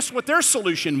and guess what their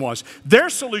solution was? Their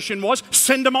solution was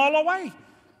send them all away.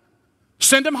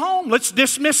 Send them home. Let's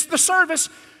dismiss the service.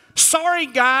 Sorry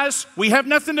guys, we have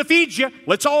nothing to feed you.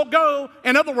 Let's all go.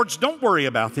 In other words, don't worry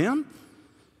about them.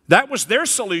 That was their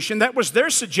solution. That was their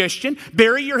suggestion.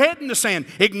 Bury your head in the sand.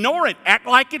 Ignore it. Act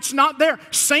like it's not there.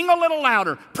 Sing a little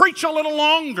louder. Preach a little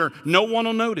longer. No one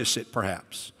will notice it,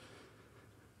 perhaps.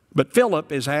 But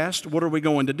Philip is asked, what are we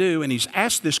going to do? And he's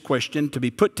asked this question to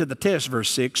be put to the test, verse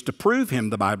 6, to prove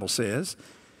him, the Bible says.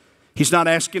 He's not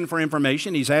asking for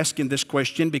information. He's asking this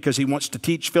question because he wants to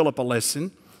teach Philip a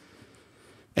lesson.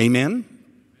 Amen?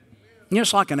 You know,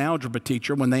 it's like an algebra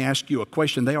teacher. When they ask you a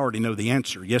question, they already know the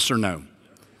answer, yes or no.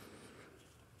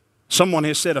 Someone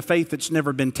has said a faith that's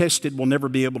never been tested will never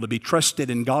be able to be trusted,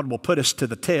 and God will put us to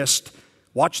the test.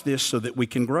 Watch this so that we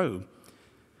can grow.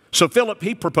 So Philip,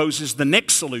 he proposes the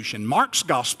next solution. Mark's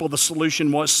gospel, the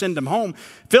solution was send them home.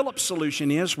 Philip's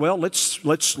solution is, well, let's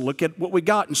look at what we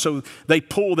got. And so they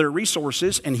pull their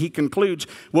resources, and he concludes,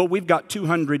 well, we've got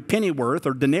 200 pennyworth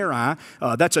or denarii.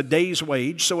 That's a day's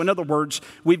wage. So in other words,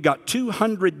 we've got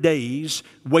 200 days'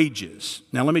 wages.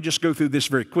 Now let me just go through this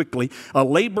very quickly. A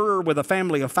laborer with a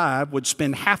family of 5 would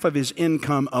spend half of his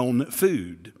income on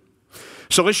food.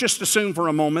 So let's just assume for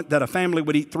a moment that a family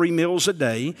would eat 3 meals a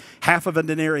day. Half of a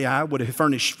denarii would have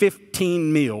furnished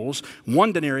 15 meals.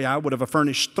 1 denarii would have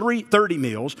furnished 30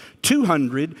 meals.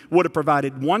 200 would have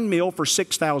provided 1 meal for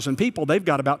 6,000 people. They've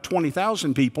got about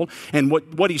 20,000 people. And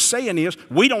what he's saying is,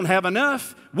 we don't have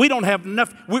enough. We don't have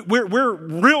enough. We're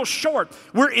real short.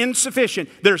 We're insufficient.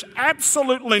 There's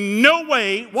absolutely no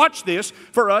way, watch this,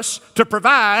 for us to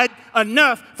provide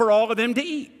enough for all of them to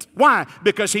eat. Why?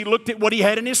 Because he looked at what he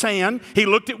had in his hand. He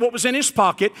looked at what was in his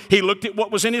pocket. He looked at what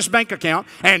was in his bank account.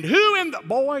 And who in the,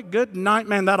 boy, good night,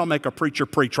 man, that'll make a preacher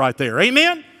preach right there.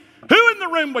 Amen? Who in the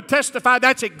room would testify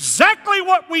that's exactly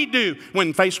what we do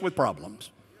when faced with problems?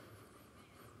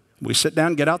 We sit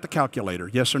down, get out the calculator,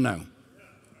 yes or no?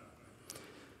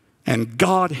 And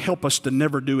God help us to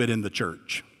never do it in the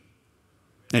church.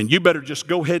 And you better just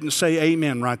go ahead and say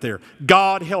amen right there.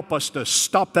 God help us to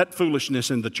stop that foolishness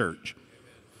in the church.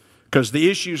 Because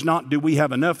the issue is not do we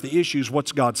have enough, the issue is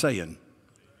what's God saying.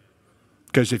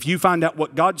 Because if you find out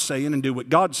what God's saying and do what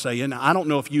God's saying, I don't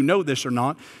know if you know this or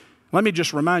not, let me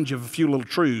just remind you of a few little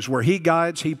truths. Where He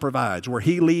guides, He provides. Where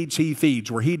He leads, He feeds.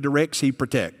 Where He directs, He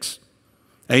protects.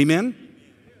 Amen?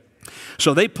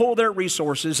 So they pull their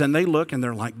resources and they look and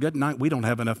they're like, good night, we don't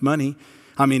have enough money.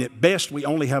 I mean, at best, we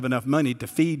only have enough money to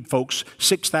feed folks,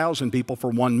 6,000 people for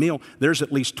 1 meal. There's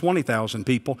at least 20,000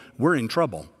 people. We're in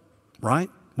trouble, right?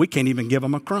 We can't even give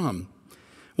them a crumb.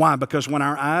 Why? Because when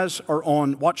our eyes are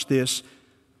on, watch this,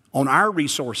 on our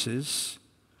resources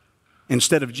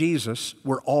instead of Jesus,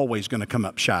 we're always going to come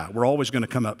up shy. We're always going to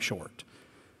come up short.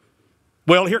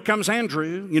 Well, here comes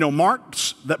Andrew. You know,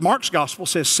 Mark's gospel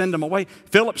says send them away.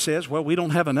 Philip says, well, we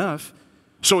don't have enough.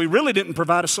 So he really didn't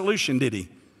provide a solution, did he?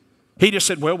 He just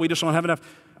said, well, we just don't have enough.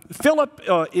 Philip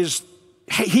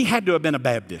he had to have been a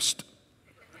Baptist.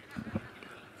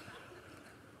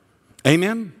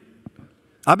 Amen?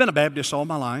 I've been a Baptist all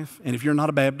my life. And if you're not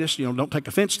a Baptist, you know, don't take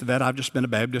offense to that. I've just been a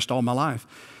Baptist all my life.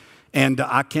 And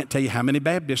I can't tell you how many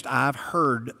Baptists I've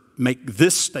heard make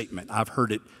this statement. I've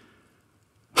heard it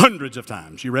hundreds of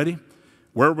times. You ready?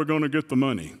 Where are we going to get the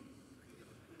money?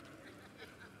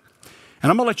 And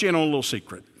I'm going to let you in on a little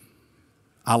secret.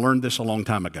 I learned this a long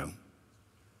time ago.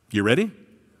 You ready?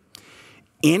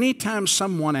 Anytime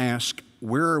someone asks,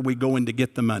 where are we going to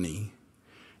get the money?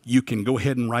 You can go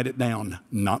ahead and write it down,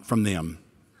 not from them.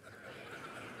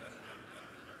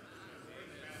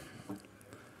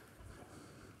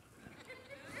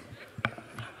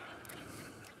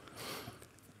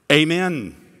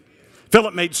 Amen.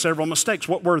 Philip made several mistakes.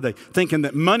 What were they? Thinking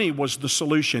that money was the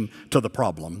solution to the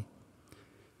problem.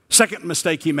 Second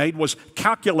mistake he made was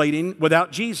calculating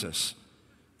without Jesus.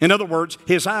 In other words,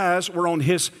 his eyes were on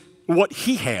what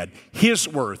he had, his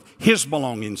worth, his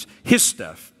belongings, his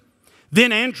stuff.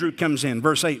 Then Andrew comes in,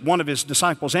 verse 8. One of his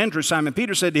disciples, Andrew, Simon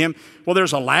Peter, said to him, well,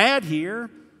 there's a lad here.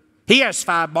 He has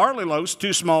 5 barley loaves,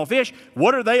 2 small fish.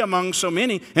 What are they among so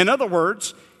many? In other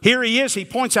words, here he is. He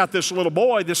points out this little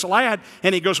boy, this lad,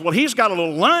 and he goes, well, he's got a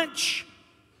little lunch.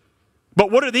 But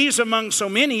what are these among so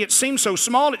many? It seems so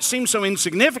small. It seems so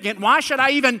insignificant. Why should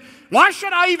I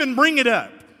even bring it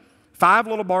up? 5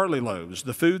 little barley loaves,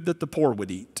 the food that the poor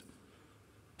would eat.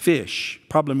 Fish,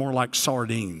 probably more like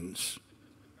sardines.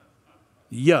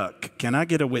 Yuck. Can I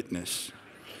get a witness?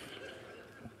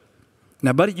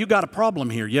 Now, buddy, you got a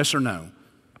problem here, yes or no?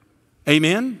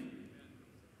 Amen?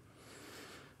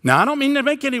 Now, I don't mean to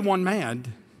make anyone mad,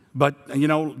 but, you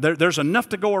know, there's enough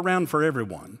to go around for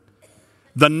everyone.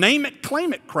 The name it,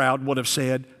 claim it crowd would have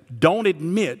said, don't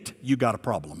admit you got a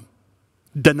problem.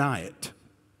 Deny it.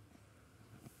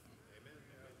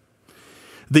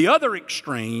 The other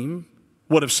extreme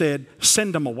would have said,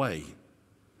 send them away.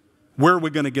 Where are we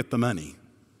going to get the money?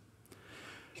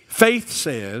 Faith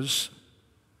says,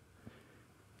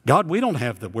 God, we don't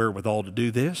have the wherewithal to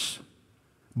do this,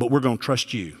 but we're going to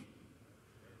trust you.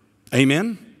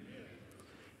 Amen?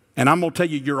 And I'm going to tell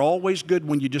you, you're always good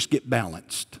when you just get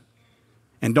balanced.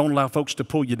 And don't allow folks to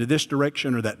pull you to this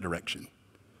direction or that direction.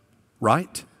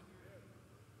 Right?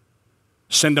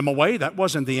 Send them away. That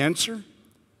wasn't the answer.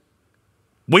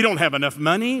 We don't have enough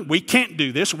money. We can't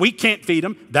do this. We can't feed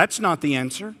them. That's not the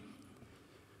answer.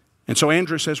 And so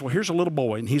Andrew says, well, here's a little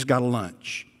boy, and he's got a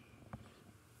lunch.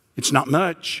 It's not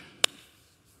much.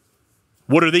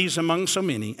 What are these among so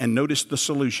many? And notice the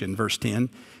solution, verse 10.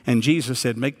 And Jesus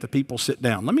said, make the people sit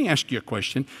down. Let me ask you a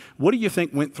question. What do you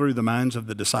think went through the minds of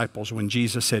the disciples when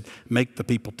Jesus said, make the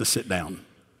people to sit down?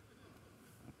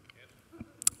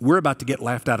 We're about to get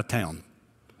laughed out of town.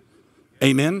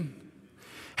 Amen?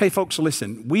 Hey, folks,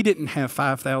 listen. We didn't have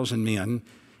 5,000 men,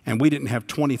 and we didn't have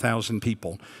 20,000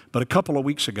 people. But a couple of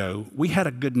weeks ago, we had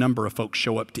a good number of folks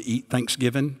show up to eat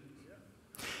Thanksgiving.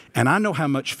 And I know how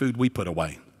much food we put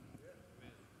away.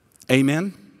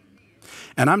 Amen?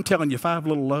 And I'm telling you, 5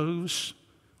 little loaves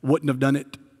wouldn't have done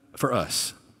it for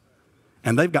us.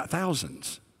 And they've got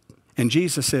thousands. And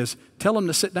Jesus says, tell them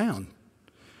to sit down.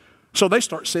 So they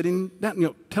start sitting down, you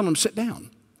know, tell them to sit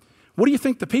down. What do you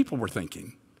think the people were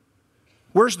thinking?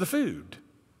 Where's the food?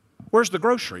 Where's the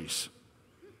groceries?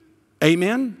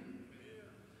 Amen?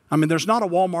 I mean, there's not a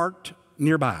Walmart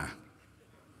nearby.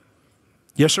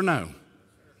 Yes or no?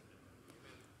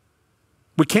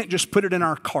 We can't just put it in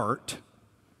our cart,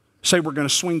 say we're going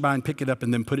to swing by and pick it up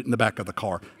and then put it in the back of the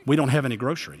car. We don't have any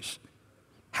groceries.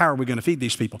 How are we going to feed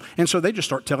these people? And so they just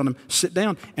start telling them, sit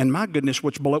down. And my goodness,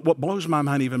 what blows my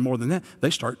mind even more than that, they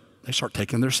start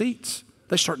taking their seats.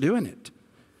 They start doing it.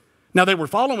 Now, they were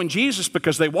following Jesus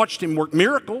because they watched him work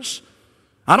miracles.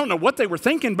 I don't know what they were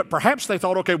thinking, but perhaps they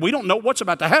thought, okay, we don't know what's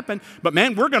about to happen, but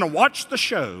man, we're going to watch the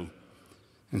show.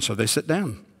 And so they sit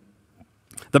down.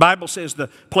 The Bible says the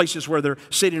places where they're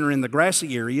sitting are in the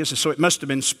grassy areas, so it must have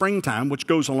been springtime, which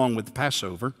goes along with the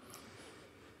Passover.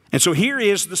 And so here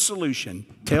is the solution.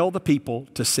 Tell the people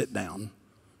to sit down.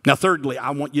 Now, thirdly,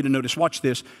 I want you to notice, watch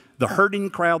this, the hurting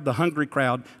crowd, the hungry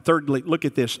crowd. Thirdly, look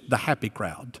at this, the happy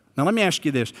crowd. Now, let me ask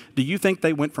you this. Do you think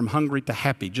they went from hungry to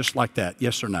happy just like that?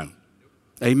 Yes or no?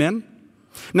 Amen?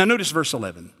 Now, notice verse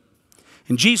 11.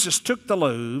 And Jesus took the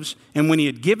loaves, and when he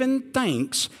had given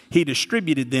thanks, he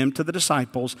distributed them to the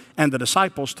disciples, and the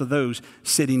disciples to those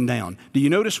sitting down. Do you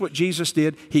notice what Jesus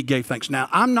did? He gave thanks. Now,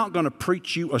 I'm not going to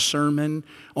preach you a sermon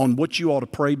on what you ought to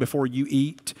pray before you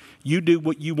eat. You do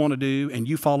what you want to do, and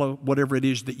you follow whatever it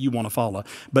is that you want to follow.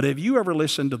 But have you ever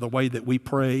listened to the way that we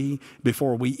pray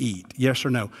before we eat? Yes or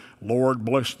no? Lord,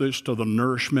 bless this to the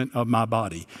nourishment of my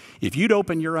body. If you'd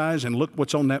open your eyes and look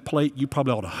what's on that plate, you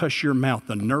probably ought to hush your mouth,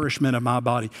 the nourishment of my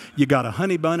body. You got a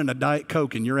honey bun and a Diet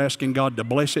Coke, and you're asking God to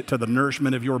bless it to the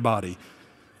nourishment of your body.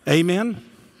 Amen?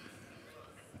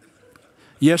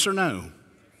 Yes or no?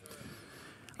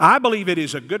 I believe it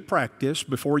is a good practice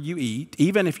before you eat,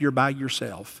 even if you're by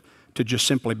yourself, to just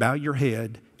simply bow your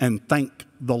head and thank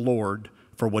the Lord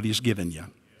for what he's given you.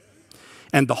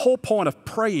 And the whole point of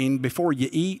praying before you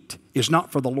eat is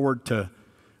not for the Lord to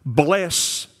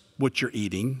bless what you're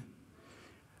eating.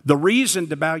 The reason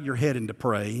to bow your head and to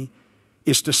pray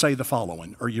is to say the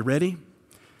following. Are you ready?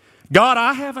 God,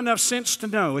 I have enough sense to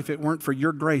know if it weren't for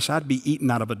your grace, I'd be eating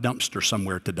out of a dumpster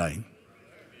somewhere today.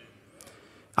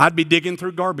 I'd be digging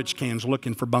through garbage cans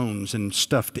looking for bones and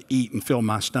stuff to eat and fill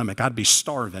my stomach. I'd be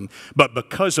starving. But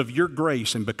because of your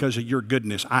grace and because of your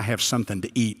goodness, I have something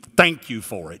to eat. Thank you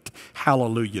for it.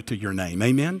 Hallelujah to your name.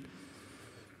 Amen?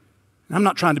 I'm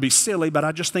not trying to be silly, but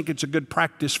I just think it's a good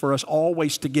practice for us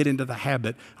always to get into the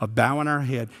habit of bowing our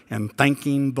head and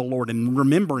thanking the Lord. And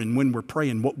remembering when we're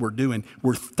praying what we're doing,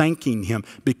 we're thanking him,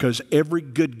 because every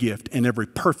good gift and every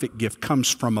perfect gift comes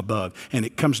from above. And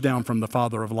it comes down from the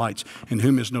Father of lights, in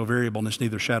whom is no variableness,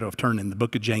 neither shadow of turning, the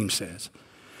book of James says.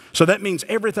 So that means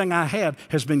everything I have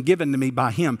has been given to me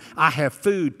by him. I have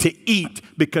food to eat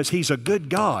because he's a good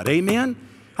God. Amen?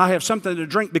 I have something to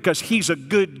drink because he's a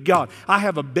good God. I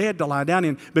have a bed to lie down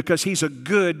in because he's a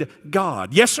good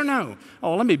God. Yes or no?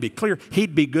 Oh, let me be clear.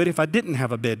 He'd be good if I didn't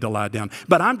have a bed to lie down.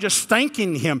 But I'm just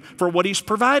thanking him for what he's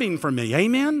providing for me.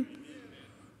 Amen?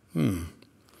 And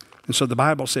so the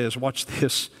Bible says, watch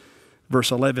this, verse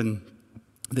 11,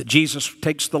 that Jesus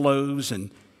takes the loaves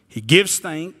and he gives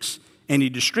thanks and he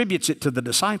distributes it to the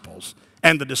disciples.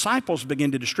 And the disciples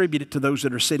begin to distribute it to those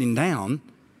that are sitting down.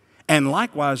 And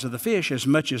likewise of the fish, as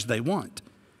much as they want.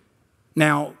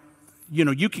 Now, you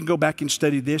know, you can go back and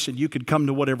study this and you could come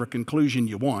to whatever conclusion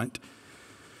you want.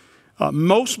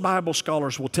 Most Bible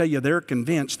scholars will tell you they're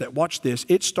convinced that, watch this,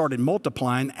 it started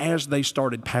multiplying as they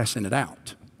started passing it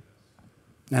out.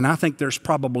 And I think there's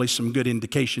probably some good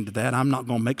indication to that. I'm not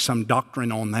going to make some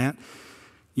doctrine on that.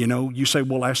 You know, you say,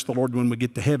 we'll ask the Lord when we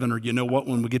get to heaven, or you know what,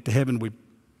 when we get to heaven, we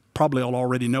probably all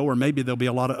already know, or maybe there'll be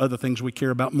a lot of other things we care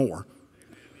about more.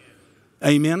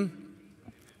 Amen?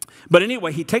 But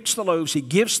anyway, he takes the loaves, he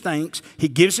gives thanks, he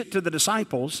gives it to the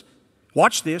disciples.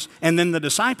 Watch this. And then the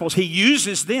disciples, he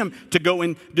uses them to go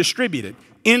and distribute it.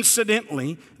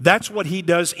 Incidentally, that's what he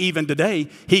does even today.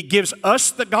 He gives us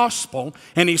the gospel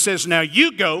and he says, now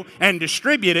you go and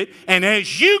distribute it. And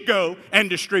as you go and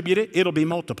distribute it, it'll be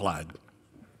multiplied.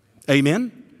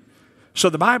 Amen?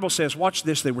 So the Bible says, watch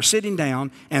this, they were sitting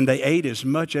down and they ate as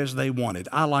much as they wanted.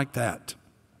 I like that.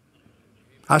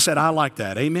 I said, I like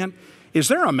that. Amen? Is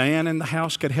there a man in the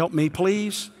house could help me,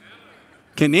 please?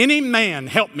 Can any man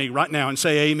help me right now and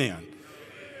say amen?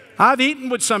 I've eaten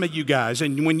with some of you guys,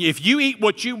 and if you eat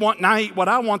what you want and I eat what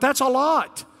I want, that's a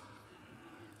lot.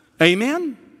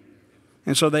 Amen?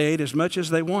 And so they ate as much as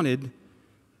they wanted.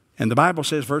 And the Bible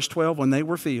says, verse 12, when they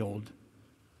were filled,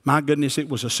 my goodness, it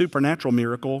was a supernatural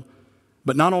miracle.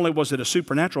 But not only was it a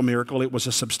supernatural miracle, it was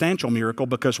a substantial miracle,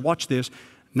 because watch this,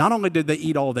 not only did they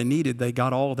eat all they needed, they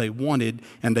got all they wanted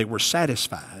and they were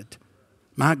satisfied.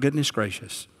 My goodness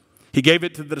gracious. He gave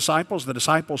it to the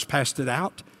disciples passed it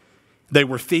out. They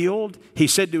were filled. He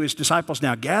said to his disciples,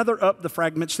 now gather up the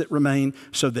fragments that remain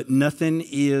so that nothing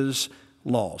is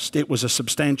lost. It was a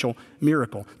substantial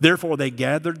miracle. Therefore, they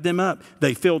gathered them up.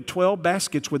 They filled 12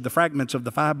 baskets with the fragments of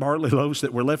the 5 barley loaves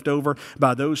that were left over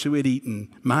by those who had eaten.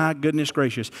 My goodness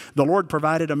gracious. The Lord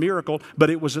provided a miracle, but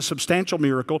it was a substantial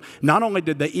miracle. Not only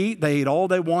did they ate all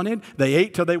they wanted. They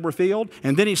ate till they were filled.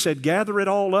 And then he said, gather it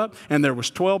all up. And there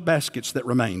was 12 baskets that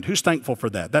remained. Who's thankful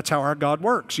for that? That's how our God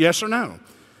works. Yes or no?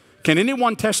 Can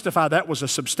anyone testify that was a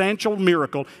substantial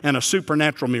miracle and a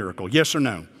supernatural miracle? Yes or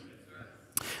no?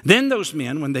 Then those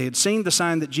men, when they had seen the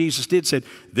sign that Jesus did, said,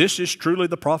 this is truly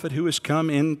the prophet who has come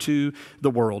into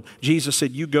the world. Jesus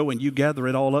said, you go and you gather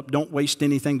it all up. Don't waste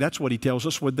anything. That's what he tells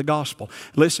us with the gospel.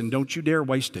 Listen, don't you dare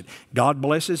waste it. God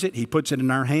blesses it. He puts it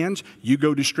in our hands. You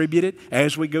go distribute it.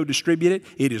 As we go distribute it,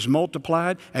 it is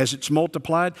multiplied. As it's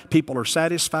multiplied, people are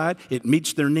satisfied. It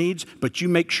meets their needs. But you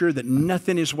make sure that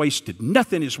nothing is wasted.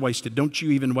 Nothing is wasted. Don't you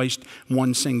even waste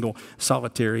one single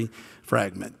solitary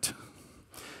fragment.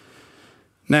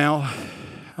 Now,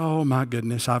 oh my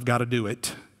goodness, I've got to do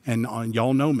it. And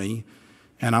y'all know me,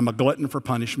 and I'm a glutton for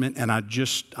punishment, and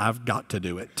I've got to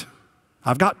do it.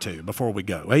 I've got to before we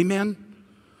go. Amen?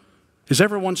 Is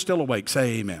everyone still awake?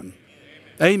 Say amen.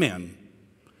 Amen.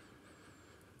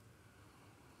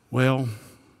 Well,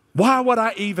 why would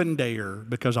I even dare?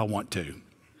 Because I want to.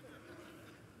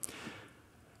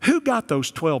 Who got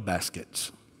those 12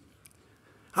 baskets?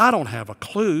 I don't have a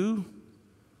clue.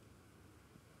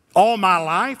 All my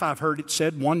life, I've heard it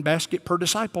said 1 basket per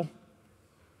disciple.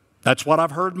 That's what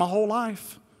I've heard my whole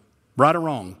life. Right or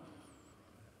wrong?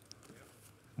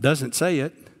 Doesn't say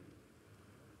it.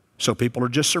 So people are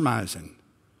just surmising.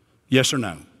 Yes or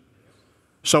no?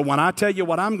 So when I tell you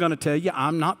what I'm going to tell you,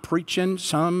 I'm not preaching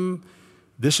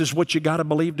this is what you got to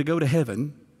believe to go to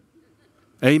heaven.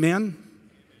 Amen?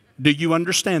 Do you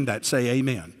understand that? Say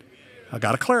amen. I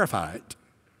got to clarify it.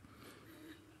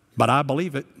 But I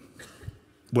believe it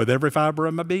with every fiber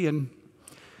of my being.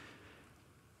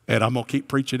 And I'm going to keep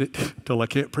preaching it till I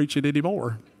can't preach it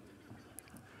anymore.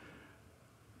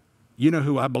 You know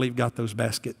who I believe got those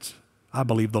baskets? I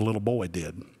believe the little boy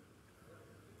did.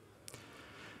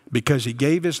 Because he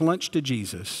gave his lunch to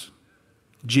Jesus.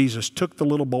 Jesus took the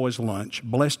little boy's lunch,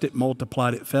 blessed it,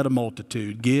 multiplied it, fed a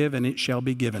multitude. Give, and it shall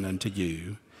be given unto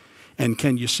you. And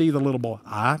can you see the little boy?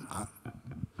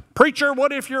 Preacher,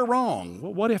 what if you're wrong?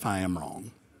 Well, what if I am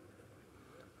wrong?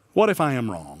 What if I am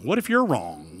wrong? What if you're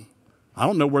wrong? I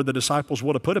don't know where the disciples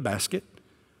would have put a basket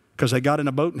because they got in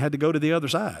a boat and had to go to the other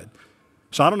side.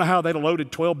 So I don't know how they'd have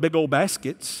loaded 12 big old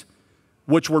baskets,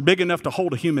 which were big enough to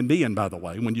hold a human being, by the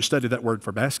way, when you study that word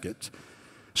for baskets.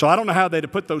 So I don't know how they'd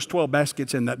have put those 12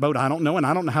 baskets in that boat. I don't know, and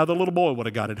I don't know how the little boy would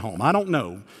have got it home. I don't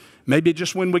know. Maybe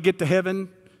just when we get to heaven,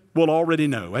 we'll already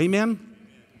know. Amen?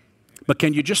 But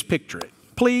can you just picture it?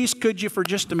 Please, could you for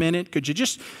just a minute, could you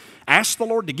just ask the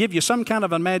Lord to give you some kind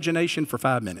of imagination for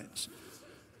 5 minutes?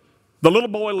 The little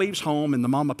boy leaves home and the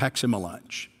mama packs him a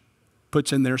lunch,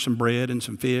 puts in there some bread and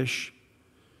some fish,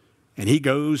 and he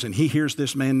goes and he hears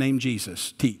this man named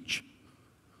Jesus teach.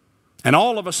 And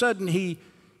all of a sudden he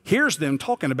hears them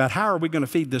talking about how are we going to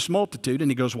feed this multitude, and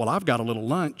he goes, well, I've got a little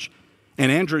lunch.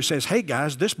 And Andrew says, hey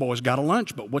guys, this boy's got a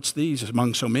lunch, but what's these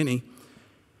among so many?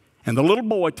 And the little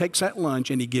boy takes that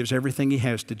lunch and he gives everything he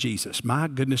has to Jesus. My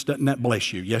goodness, doesn't that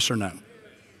bless you? Yes or no?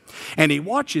 And he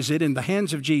watches it in the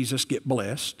hands of Jesus get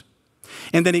blessed.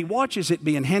 And then he watches it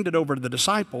being handed over to the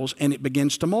disciples and it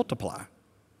begins to multiply.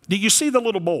 Do you see the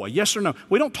little boy? Yes or no?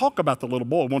 We don't talk about the little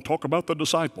boy. We won't talk about the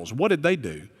disciples. What did they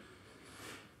do?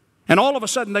 And all of a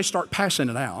sudden they start passing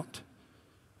it out.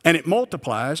 And it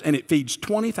multiplies and it feeds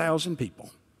 20,000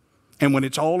 people. And when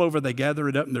it's all over, they gather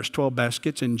it up and there's 12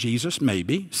 baskets. And Jesus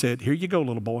maybe said, here you go,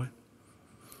 little boy.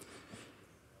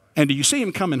 And do you see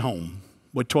him coming home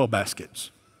with 12 baskets?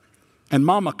 And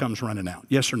mama comes running out.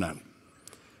 Yes or no?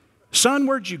 Son,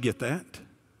 where'd you get that?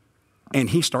 And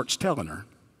he starts telling her.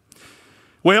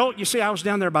 Well, you see, I was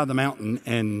down there by the mountain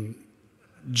and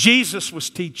Jesus was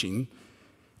teaching.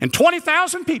 And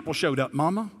 20,000 people showed up,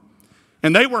 mama.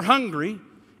 And they were hungry.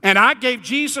 And I gave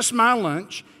Jesus my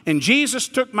lunch. And Jesus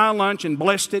took my lunch and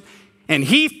blessed it. And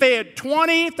he fed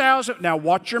 20,000. Now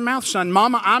watch your mouth, son.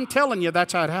 Mama, I'm telling you,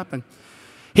 that's how it happened.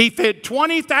 He fed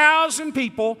 20,000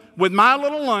 people with my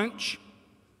little lunch.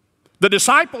 The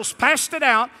disciples passed it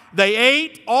out. They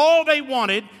ate all they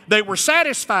wanted. They were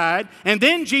satisfied. And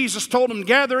then Jesus told them to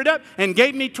gather it up and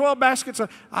gave me 12 baskets.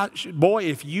 Boy,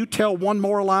 if you tell one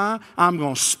more lie, I'm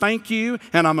going to spank you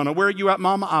and I'm going to wear you out,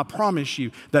 mama. I promise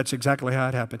you that's exactly how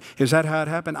it happened. Is that how it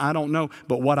happened? I don't know.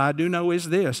 But what I do know is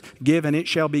this. Give and it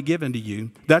shall be given to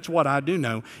you. That's what I do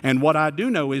know. And what I do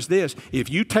know is this. If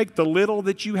you take the little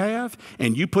that you have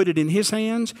and you put it in his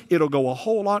hands, it'll go a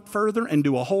whole lot further and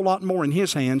do a whole lot more in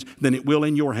his hands than it will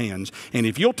in your hands. And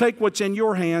if you'll take what's in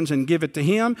your hands and give it to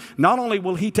him, not only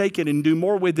will he take it and do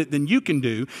more with it than you can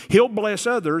do, he'll bless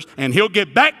others and he'll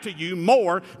give back to you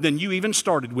more than you even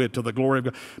started with, to the glory of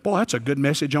God. Boy, that's a good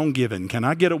message on giving. Can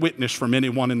I get a witness from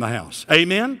anyone in the house?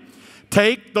 Amen?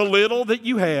 Take the little that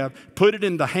you have, put it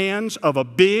in the hands of a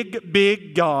big,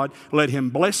 big God. Let him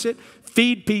bless it,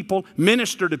 feed people,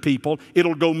 minister to people.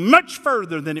 It'll go much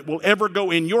further than it will ever go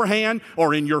in your hand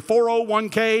or in your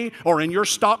 401k or in your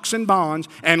stocks and bonds.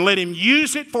 And let him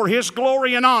use it for his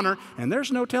glory and honor. And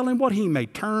there's no telling what he may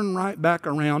turn right back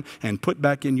around and put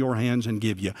back in your hands and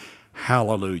give you.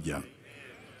 Hallelujah.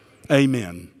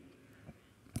 Amen.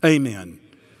 Amen.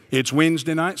 It's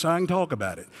Wednesday night, so I can talk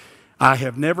about it. I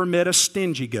have never met a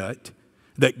stingy gut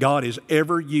that God has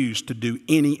ever used to do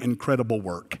any incredible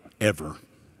work, ever.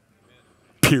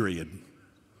 Period.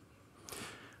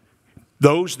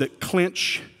 Those that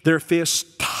clench their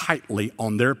fists tightly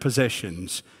on their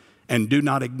possessions and do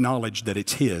not acknowledge that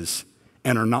it's His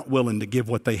and are not willing to give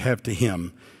what they have to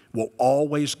Him will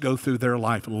always go through their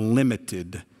life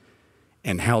limited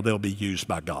in how they'll be used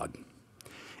by God.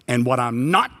 And what I'm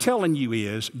not telling you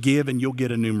is give and you'll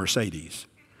get a new Mercedes.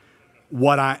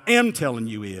 What I am telling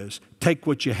you is take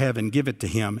what you have and give it to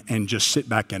Him and just sit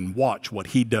back and watch what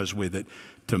He does with it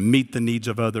to meet the needs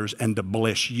of others and to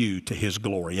bless you to His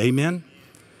glory. Amen?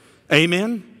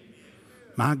 Amen?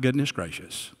 My goodness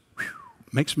gracious. Whew.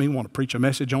 Makes me want to preach a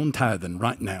message on tithing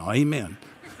right now. Amen.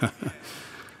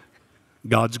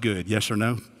 God's good, yes or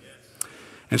no?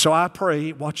 And so I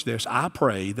pray, watch this, I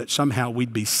pray that somehow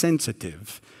we'd be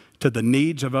sensitive to the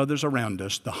needs of others around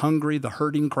us, the hungry, the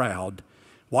hurting crowd.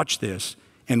 Watch this,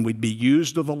 and we'd be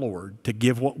used of the Lord to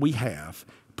give what we have,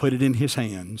 put it in His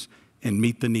hands, and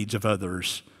meet the needs of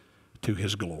others to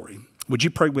His glory. Would you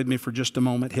pray with me for just a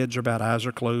moment? Heads are bowed, eyes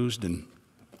are closed, and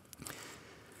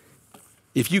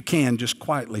if you can, just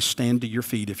quietly stand to your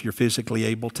feet if you're physically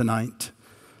able tonight.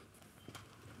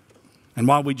 And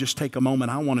while we just take a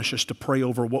moment, I want us just to pray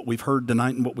over what we've heard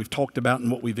tonight and what we've talked about and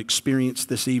what we've experienced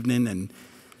this evening.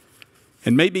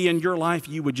 And maybe in your life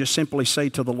you would just simply say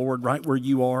to the Lord right where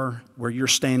you are, where you're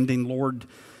standing, Lord,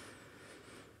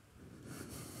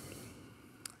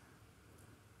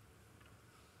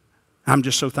 I'm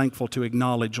just so thankful to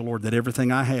acknowledge, Lord, that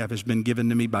everything I have has been given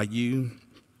to me by you.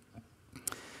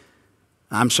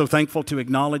 I'm so thankful to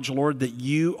acknowledge, Lord, that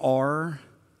you are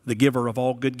the giver of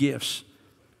all good gifts.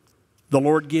 The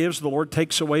Lord gives, the Lord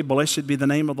takes away. Blessed be the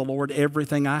name of the Lord.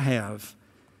 Everything I have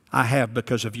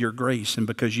because of your grace and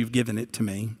because you've given it to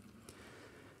me.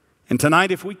 And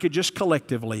tonight, if we could just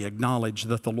collectively acknowledge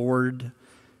that the Lord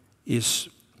is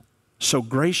so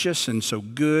gracious and so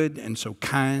good and so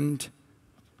kind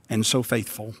and so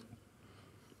faithful.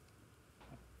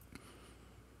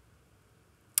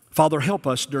 Father, help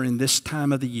us during this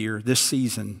time of the year, this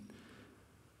season,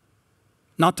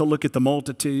 not to look at the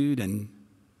multitude and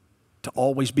to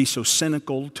always be so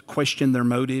cynical, to question their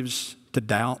motives, to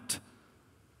doubt,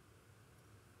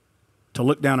 to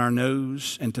look down our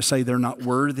nose and to say they're not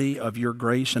worthy of your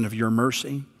grace and of your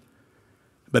mercy.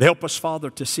 But help us,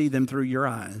 Father, to see them through your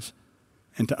eyes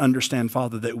and to understand,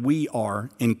 Father, that we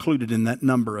are included in that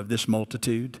number of this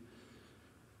multitude.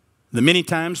 The many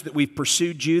times that we've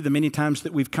pursued you, the many times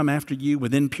that we've come after you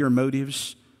with impure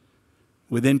motives,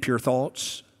 with impure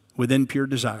thoughts, with impure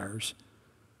desires,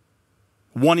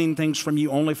 wanting things from you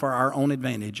only for our own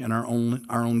advantage and our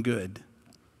own good.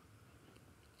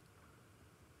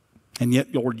 And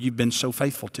yet, Lord, you've been so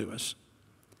faithful to us.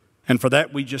 And for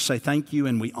that, we just say thank you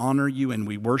and we honor you and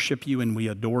we worship you and we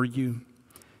adore you.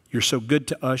 You're so good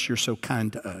to us. You're so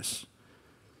kind to us.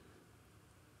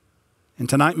 And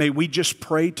tonight, may we just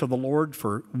pray to the Lord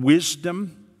for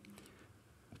wisdom,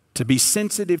 to be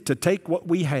sensitive to take what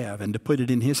we have and to put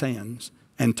it in His hands.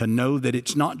 And to know that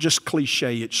it's not just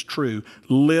cliche, it's true.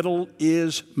 Little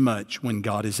is much when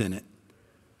God is in it.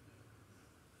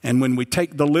 And when we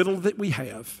take the little that we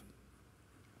have,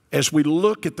 as we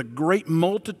look at the great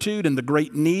multitude and the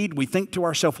great need, we think to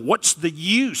ourselves, what's the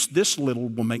use? This little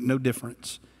will make no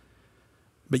difference.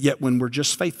 But yet when we're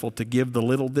just faithful to give the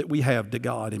little that we have to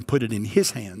God and put it in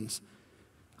His hands,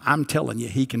 I'm telling you,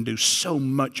 He can do so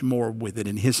much more with it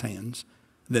in His hands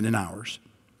than in ours.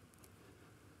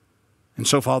 And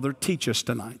so, Father, teach us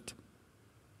tonight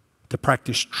to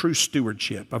practice true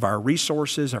stewardship of our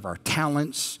resources, of our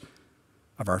talents,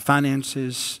 of our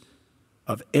finances,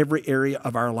 of every area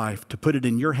of our life, to put it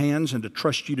in your hands and to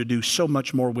trust you to do so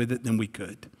much more with it than we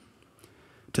could.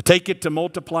 To take it, to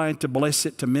multiply it, to bless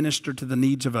it, to minister to the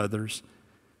needs of others,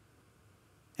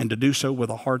 and to do so with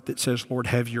a heart that says, Lord,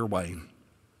 have your way.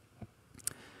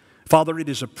 Father, it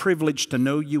is a privilege to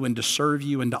know you and to serve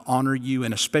you and to honor you,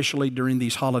 and especially during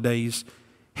these holidays,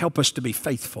 help us to be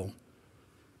faithful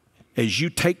as you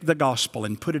take the gospel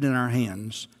and put it in our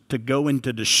hands to go and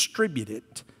to distribute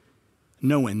it,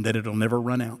 knowing that it'll never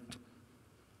run out.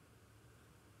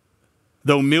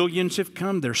 Though millions have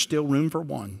come, there's still room for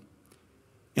one.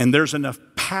 And there's enough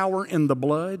power in the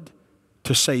blood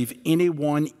to save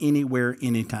anyone, anywhere,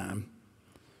 anytime.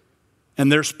 And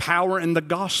there's power in the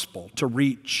gospel to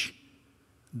reach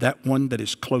that one that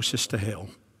is closest to hell.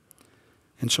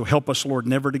 And so help us, Lord,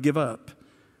 never to give up,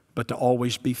 but to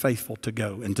always be faithful to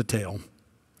go and to tell.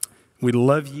 We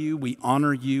love you, we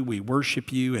honor you, we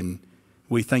worship you, and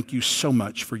we thank you so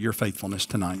much for your faithfulness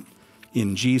tonight.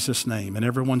 In Jesus' name. And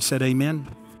everyone said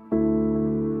amen.